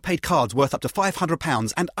Visa prepaid cards worth up to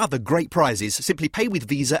 £500 and other great prizes. Simply pay with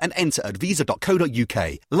Visa and enter at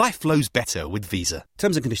visa.co.uk. Life flows better with Visa.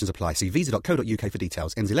 Terms and conditions apply. See visa.co.uk for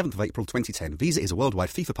details. Ends 11th of April 2010. Visa is a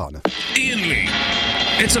worldwide FIFA partner. Ian Lee.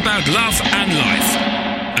 It's about love and life.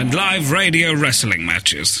 And live radio wrestling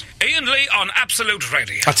matches. Ian Lee on Absolute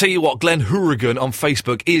Radio. I tell you what, Glenn Hourigan on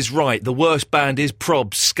Facebook is right. The worst band is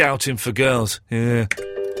Probs scouting for girls. Yeah.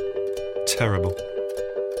 Terrible.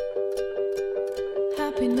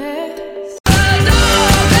 Happiness.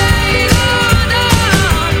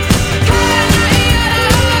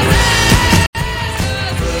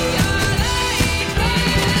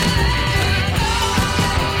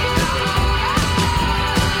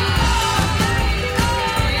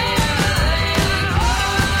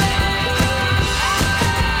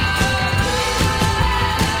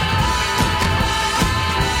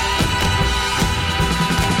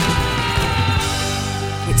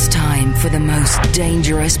 For the most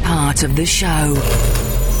dangerous part of the show.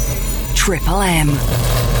 Triple M.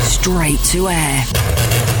 Straight to air.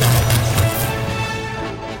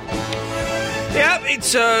 Yeah,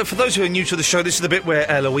 it's, for those who are new to the show, this is the bit where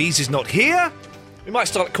Eloise is not here. We might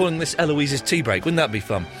start calling this Eloise's tea break. Wouldn't that be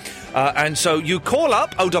fun? And so you call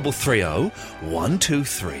up 0330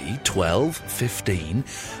 123 1215.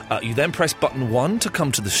 You then press button 1 to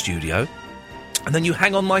come to the studio. And then you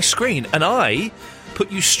hang on my screen. And I put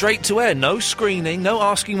you straight to air. No screening, no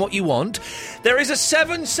asking what you want. There is a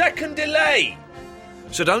 7-second delay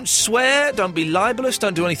So don't swear, don't be libelous,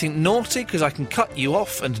 don't do anything naughty, because I can cut you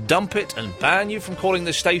off and dump it and ban you from calling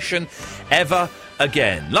the station ever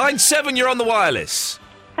again. Line 7, you're on the wireless.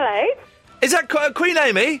 Hello? Is that Queen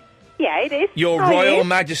Amy? Yeah, it is. Your How are Royal you?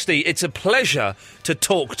 Majesty, it's a pleasure to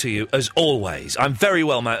talk to you, as always. I'm very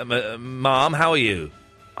well, ma'am. How are you?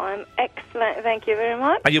 I'm excellent, thank you very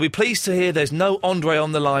much. And you'll be pleased to hear there's no Andre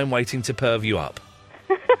on the line waiting to perv you up.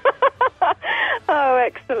 Oh,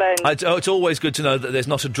 excellent. It's always good to know that there's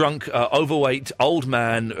not a drunk, overweight, old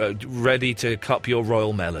man ready to cup your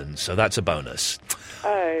royal melons, so that's a bonus.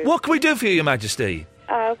 Oh. What can we do for you, Your Majesty?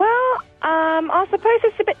 I suppose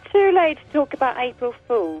it's a bit too late to talk about April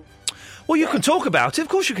Fool's. Well, you can talk about it, of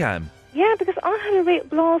course you can. Yeah, because I had a real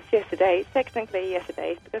blast yesterday, technically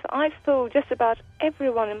yesterday, because I fooled just about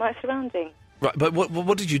everyone in my surroundings. Right, but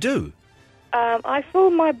what did you do? I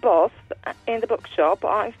fooled my boss in the bookshop,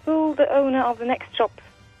 I fooled the owner of the next shop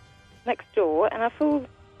next door, and I fooled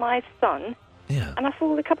my son, and I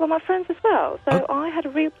fooled a couple of my friends as well, so I had a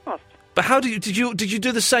real blast. But how did you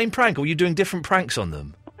do the same prank, or were you doing different pranks on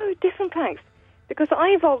them? Oh, different pranks, because I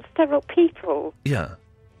involved several people, Yeah.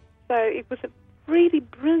 so it was a really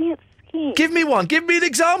brilliant scheme. Give me one. Give me an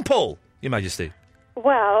example, Your Majesty.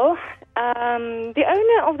 Well, the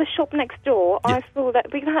owner of the shop next door, I fooled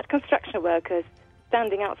that we had construction workers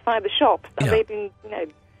standing outside the shop, and they've been,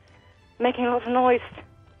 making a lot of noise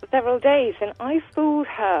for several days, and I fooled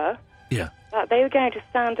her that they were going to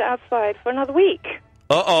stand outside for another week.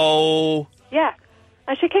 Uh-oh. Yeah.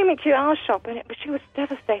 And she came into our shop, and she was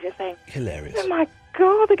devastated, saying, Hilarious. "Oh, my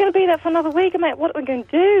God, they're going to be there for another week. I mean, what are we going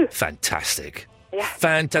to do?" Fantastic. Yeah.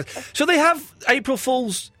 Fantastic. So they have April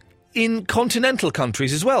Fools in continental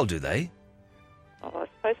countries as well, do they? Oh, I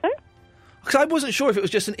suppose so. Because I wasn't sure if it was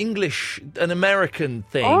just an American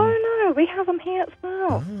thing. Oh, no, we have them here as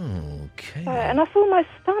well. Oh, okay. And I saw my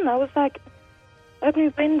son. I was like, opening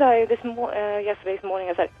the window yesterday's morning.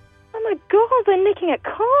 I said, "Oh my God, they're nicking a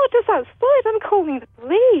car just outside. I'm calling the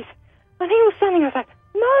police." And he was standing. I was like,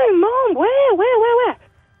 "No, Mom, where?"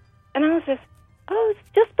 And I was just, "Oh, it's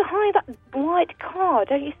just behind that white car.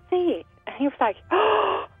 Don't you see it?" And he was like,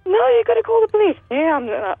 "Oh, no, you've got to call the police." Yeah,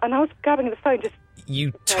 and I was grabbing the phone just.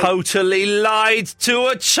 You totally lied to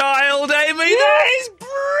a child, Amy. That is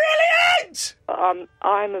brilliant.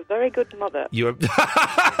 I'm a very good mother. You put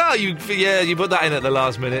that in at the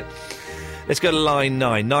last minute. Let's go to line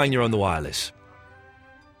 9. 9, you're on the wireless.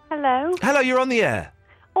 Hello. Hello, you're on the air.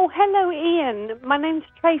 Oh, hello, Ian. My name's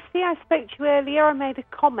Tracy. I spoke to you earlier. I made a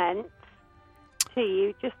comment to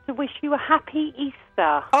you just to wish you a happy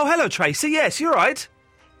Easter. Oh, hello, Tracy. Yes, you're right.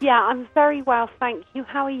 Yeah, I'm very well, thank you.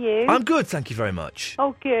 How are you? I'm good, thank you very much.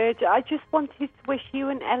 Oh, good. I just wanted to wish you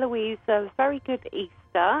and Eloise a very good Easter,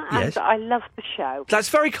 and Yes. I love the show. That's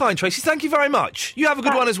very kind, Tracy. Thank you very much. You have a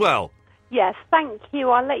good one as well. Yes, thank you.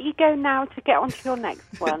 I'll let you go now to get on to your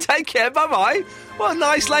next one. Take care, bye-bye. What a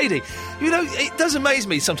nice lady. You know, it does amaze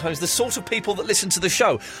me sometimes, the sort of people that listen to the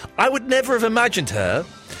show. I would never have imagined her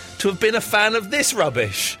to have been a fan of this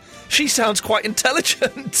rubbish. She sounds quite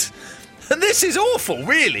intelligent. And this is awful,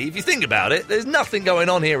 really, if you think about it. There's nothing going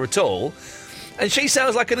on here at all. And she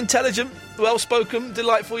sounds like an intelligent, well-spoken,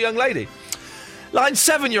 delightful young lady. Line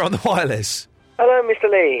 7, you're on the wireless. Hello, Mr.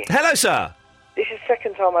 Lee. Hello, sir. This is the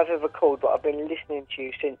second time I've ever called, but I've been listening to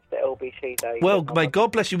you since the LBC days. Well, may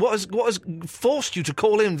God bless you. What has forced you to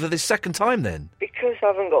call in for this second time, then? Because I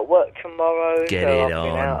haven't got work tomorrow, Get so it I've been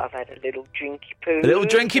on. out, I've had a little drinky poo. A little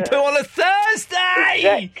drinky poo on a Thursday!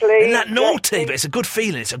 Exactly. Isn't that naughty? But it's a good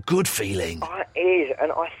feeling. It's a good feeling. It is,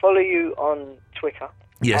 and I follow you on Twitter.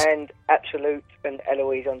 Yes. And Absolute and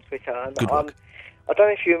Eloise on Twitter. And Good work. I don't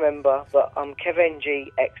know if you remember, but I'm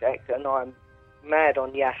KevinGXX, and I'm mad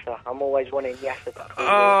on Yasser. I'm always wanting Yasser to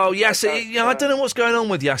call Oh, me. Yasser. Yeah, I don't know what's going on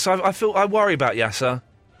with Yasser. I worry about Yasser.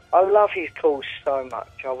 I love his calls so much.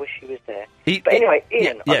 I wish he was there. He- but anyway, he-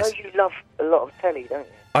 Ian, yes. I know you love a lot of telly, don't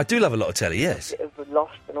you? I do love a lot of telly, yes. A bit of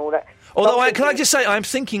Lost and all that. Although, can I just say, I'm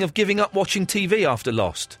thinking of giving up watching TV after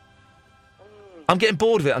Lost. I'm getting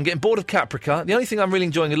bored of it. I'm getting bored of Caprica. The only thing I'm really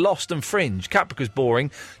enjoying are Lost and Fringe. Caprica's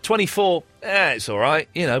boring. 24, it's all right,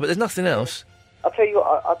 but there's nothing else. I'll tell you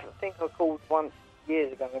what, I think I called once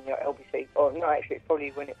years ago when you were at LBC. Or no, actually, it's probably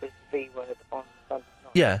when it was the V Word on Sunday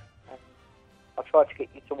night. Yeah. I tried to get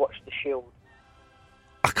you to watch The Shield.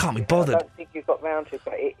 I can't be I bothered. don't think you got round to it,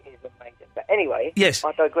 but it is amazing. But anyway, Yes.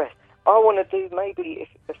 I digress. I want to do, maybe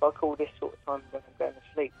if I call this sort of time when I'm going to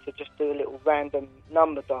sleep, to just do a little random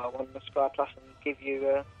number dial on the Sky Plus and give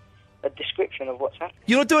you a description of what's happening.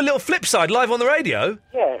 You want to do a little flip side live on the radio?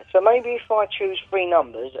 Yeah, so maybe if I choose 3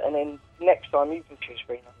 numbers, and then next time you can choose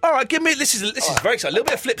 3 numbers. All right, give me. This is very exciting. A little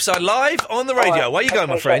bit of flip side live on the radio. All right, Where you going,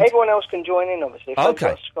 my so friend? everyone else can join in, obviously. If they've Okay.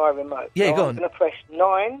 got Sky Remote. Yeah, so go on. I'm going to press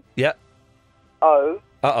 9, Yeah. 0,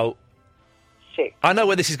 Uh-oh. 6. I know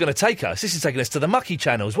where this is going to take us. This is taking us to the mucky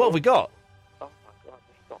channels. What have we got? Oh, my God,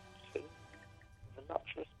 we've got 2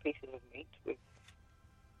 voluptuous pieces of meat with...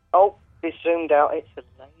 Oh, it's zoomed out. It's a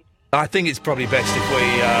lady. I think it's probably best if we...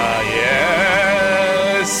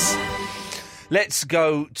 yes! Let's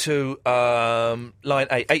go to line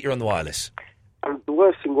 8. 8, you're on the wireless. The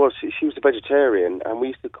worst thing was she was a vegetarian, and we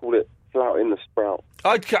used to call it flout in the sprout.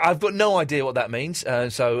 I've got no idea what that means,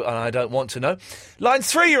 so I don't want to know. Line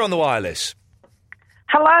 3, you're on the wireless.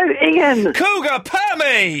 Hello, Ian. Cougar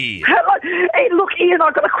Pammy! Hello. Hey, look, Ian,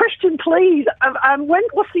 I've got a question, please.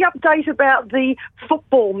 What's the update about the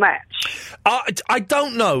football match? I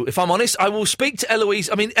don't know, if I'm honest. I will speak to Eloise.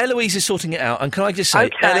 I mean, Eloise is sorting it out, and can I just say,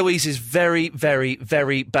 Okay. Eloise is very, very,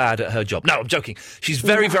 very bad at her job. No, I'm joking. She's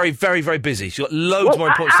very, very, very, very busy. She's got loads more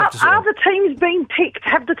important stuff to sort Are out. the teams being picked?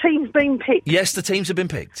 Have the teams been picked? Yes, the teams have been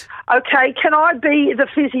picked. Okay, can I be the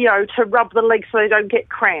physio to rub the legs so they don't get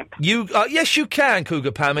cramp? Yes, you can,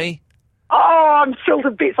 Cougar Pammy. Oh, I'm thrilled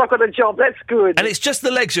to bits. I've got a job. That's good. And it's just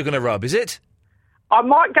the legs you're going to rub, is it? I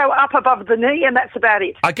might go up above the knee, and that's about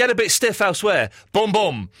it. I get a bit stiff elsewhere. Boom,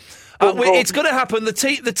 boom. It's going to happen. The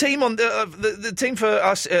team on the team for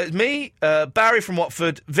us, me, Barry from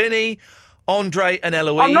Watford, Vinny, Andre, and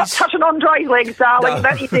Eloise. I'm not touching Andre's legs, darling. No,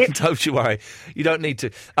 That is it. don't you worry. You don't need to.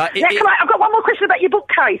 I've got one more question about your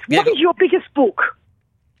bookcase. What is your biggest book?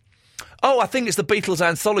 Oh, I think it's the Beatles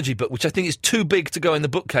anthology book, which I think is too big to go in the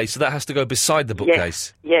bookcase, so that has to go beside the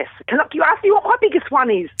bookcase. Yes. Can you ask me what my biggest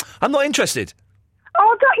one is? I'm not interested.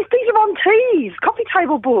 Oh, it's Peter Von Teese, coffee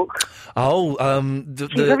table book. Oh, It's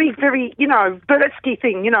a very, very, burlesque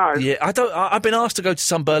thing, Yeah, I've been asked to go to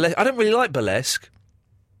some burlesque. I don't really like burlesque.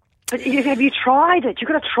 But have you tried it? You've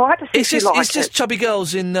got to try it to see if you like it. It's just chubby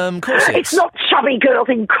girls in corsets. It's not chubby girls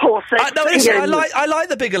in corsets. No, listen, Ian. I like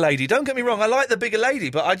the bigger lady. Don't get me wrong. I like the bigger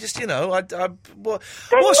lady, but I just, what's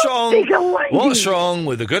wrong? bigger lady. What's wrong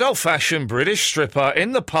with a good old-fashioned British stripper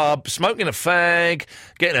in the pub, smoking a fag,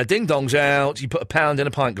 getting her ding-dongs out? You put a pound in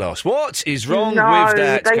a pint glass. What is wrong with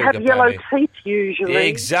that? They have Cougar yellow Pammy? teeth usually.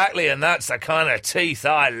 Exactly, and that's the kind of teeth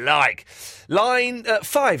I like. Line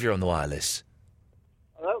 5, you're on the wireless.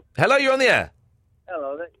 Hello? Hello, you're on the air.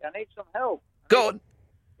 Hello, I need some help. Go on.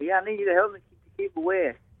 Yeah, I need you to help me keep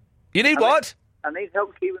awake. You need what? I need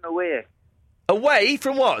help keeping awake. Away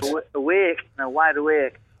from what? Awake, no, wide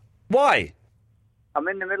awake. Why? I'm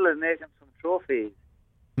in the middle of making some trophies.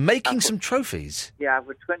 Making some trophies? Yeah, I've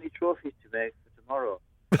got 20 trophies to make for tomorrow.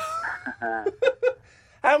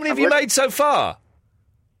 How many have you made so far?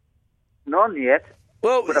 None yet.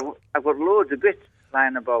 Well, but I've got loads of bits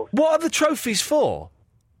lying about. What are the trophies for?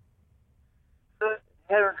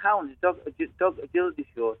 Hare and Hound, dog agility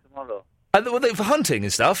show tomorrow. Were they for hunting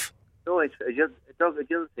and stuff? No, it's a dog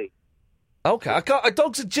agility. Okay, a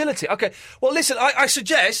dog's agility. Okay, well, listen, I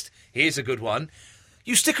suggest, here's a good one,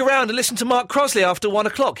 you stick around and listen to Mark Crosley after 1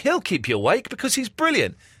 o'clock. He'll keep you awake because he's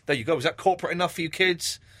brilliant. There you go. Was that corporate enough for you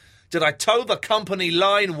kids? Did I toe the company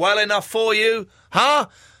line well enough for you? Huh?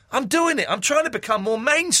 I'm doing it. I'm trying to become more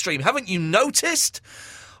mainstream. Haven't you noticed?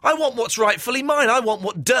 I want what's rightfully mine. I want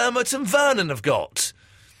what Dermot and Vernon have got.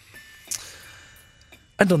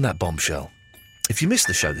 And on that bombshell, if you missed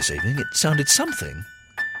the show this evening, it sounded something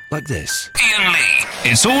like this. Ian Lee.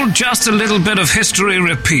 It's all just a little bit of history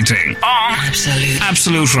repeating on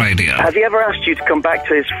Absolute Radio. Has he ever asked you to come back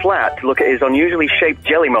to his flat to look at his unusually shaped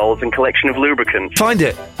jelly molds and collection of lubricants? Find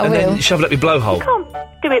it, and then shove it up your blowhole. Can't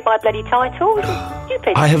do it by bloody title. It's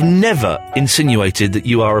stupid. I have never insinuated that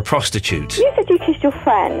you are a prostitute. You said you kissed your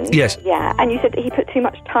friend. Yes. Yeah, and you said that he put too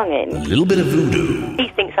much tongue in. A little bit of voodoo. He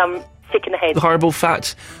thinks I'm sick in the head. Horrible,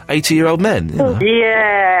 fat, 80-year-old men. You know.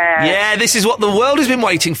 Yeah. Yeah, this is what the world has been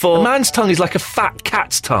waiting for. A man's tongue is like a fat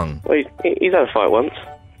cat's tongue. Well, he's had a fight once.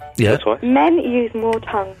 Yeah. That's why. Men use more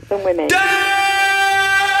tongue than women.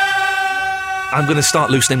 I'm going to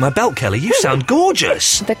start loosening my belt, Kelly. You sound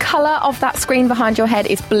gorgeous. The colour of that screen behind your head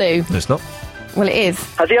is blue. No, it's not. Well, it is.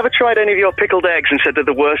 Has he ever tried any of your pickled eggs and said they're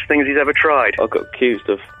the worst things he's ever tried? I got accused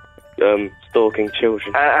of stalking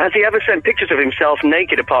children. Has he ever sent pictures of himself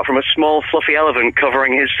naked apart from a small fluffy elephant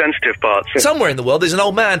covering his sensitive parts? Somewhere in the world there's an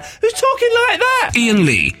old man who's talking like that. Ian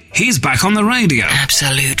Lee. He's back on the radio.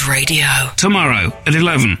 Absolute Radio. Tomorrow at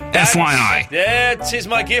 11. FYI. That is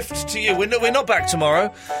my gift to you. We're not back tomorrow.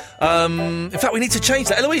 In fact, we need to change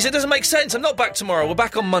that. Eloise, it doesn't make sense. I'm not back tomorrow. We're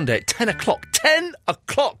back on Monday at 10 o'clock. 10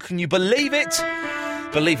 o'clock. Can you believe it?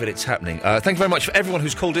 Believe it, it's happening. Thank you very much for everyone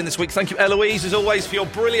who's called in this week. Thank you, Eloise, as always, for your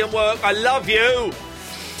brilliant work. I love you.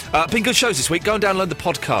 Been good shows this week. Go and download the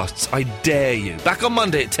podcasts. I dare you. Back on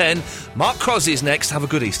Monday at 10. Mark Crosby is next. Have a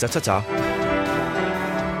good Easter. Ta-ta.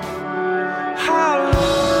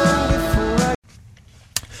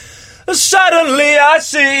 Suddenly I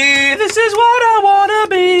see, this is what I wanna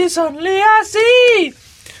be. Suddenly I see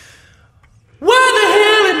why the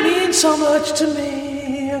hell it means so much to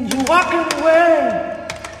me, and you're walking away.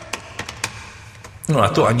 Oh, I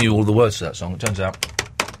thought I knew all the words to that song. It turns out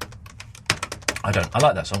I don't. I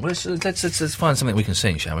like that song. Well, let's find something we can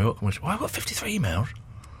sing, shall we? I've got 53 emails.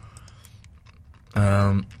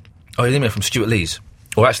 An email from Stuart Lees.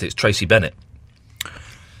 Or actually, it's Tracy Bennett.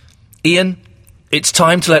 Ian, it's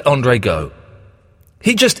time to let Andre go.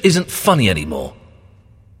 He just isn't funny anymore.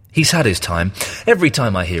 He's had his time. Every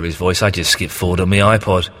time I hear his voice, I just skip forward on my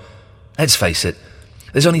iPod. Let's face it,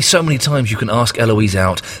 there's only so many times you can ask Eloise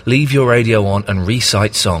out, leave your radio on and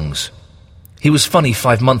recite songs. He was funny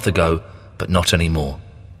 5 months ago, but not anymore.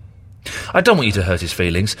 I don't want you to hurt his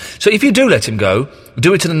feelings, so if you do let him go,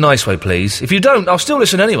 do it in a nice way, please. If you don't, I'll still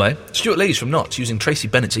listen anyway. Stuart Lees from Notts, using Tracy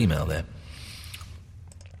Bennett's email there.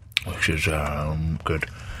 Which is, good.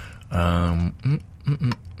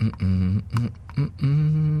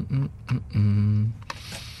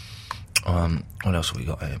 What else have we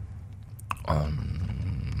got here?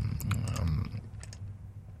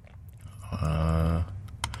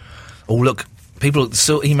 Oh, look, people are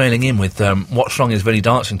still emailing in with what song is Vinnie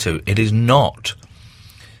dancing to. It is not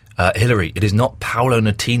Hillary. It is not Paolo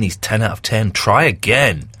Nutini's 10 out of 10. Try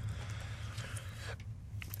again.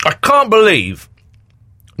 I can't believe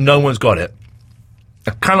no one's got it.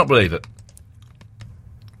 I cannot believe it.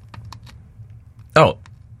 Oh,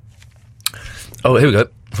 here we go.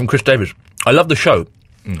 From Chris Davis. I love the show.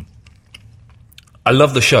 I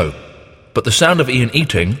love the show. But the sound of Ian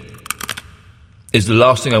eating is the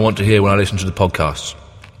last thing I want to hear when I listen to the podcasts.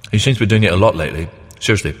 He seems to be doing it a lot lately.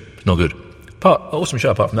 Seriously, it's not good. Awesome show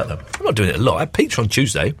apart from that, though. I'm not doing it a lot. I had pizza on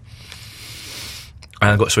Tuesday. And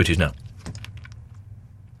I've got sweeties now.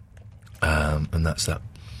 And that's that.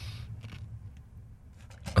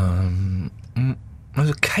 There's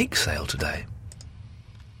a cake sale today.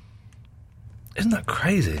 Isn't that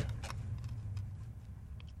crazy?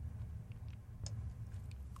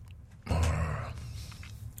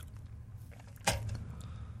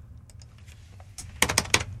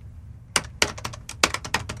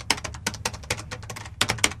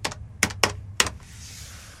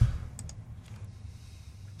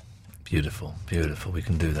 Beautiful, beautiful. We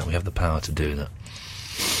can do that. We have the power to do that.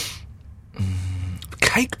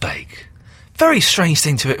 Cake bake. Very strange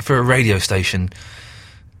thing for a radio station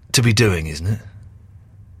to be doing, isn't it?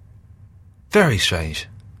 Very strange.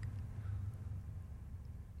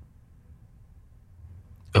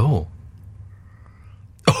 Oh.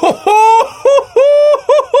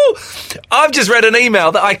 I've just read an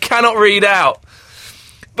email that I cannot read out.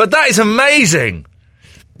 But that is amazing.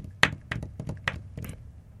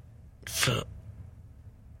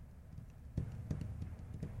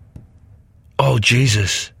 Oh,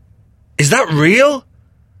 Jesus. Is that real?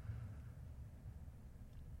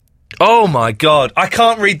 Oh, my God. I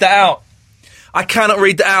can't read that out. I cannot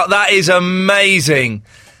read that out. That is amazing.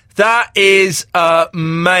 That is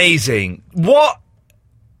amazing. What?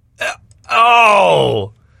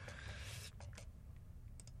 Oh.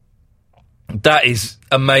 That is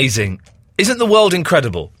amazing. Isn't the world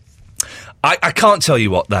incredible? I can't tell you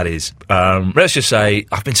what that is. Let's just say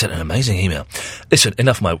I've been sent an amazing email. Listen,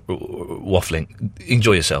 enough of my waffling.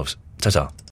 Enjoy yourselves. Ta-ta.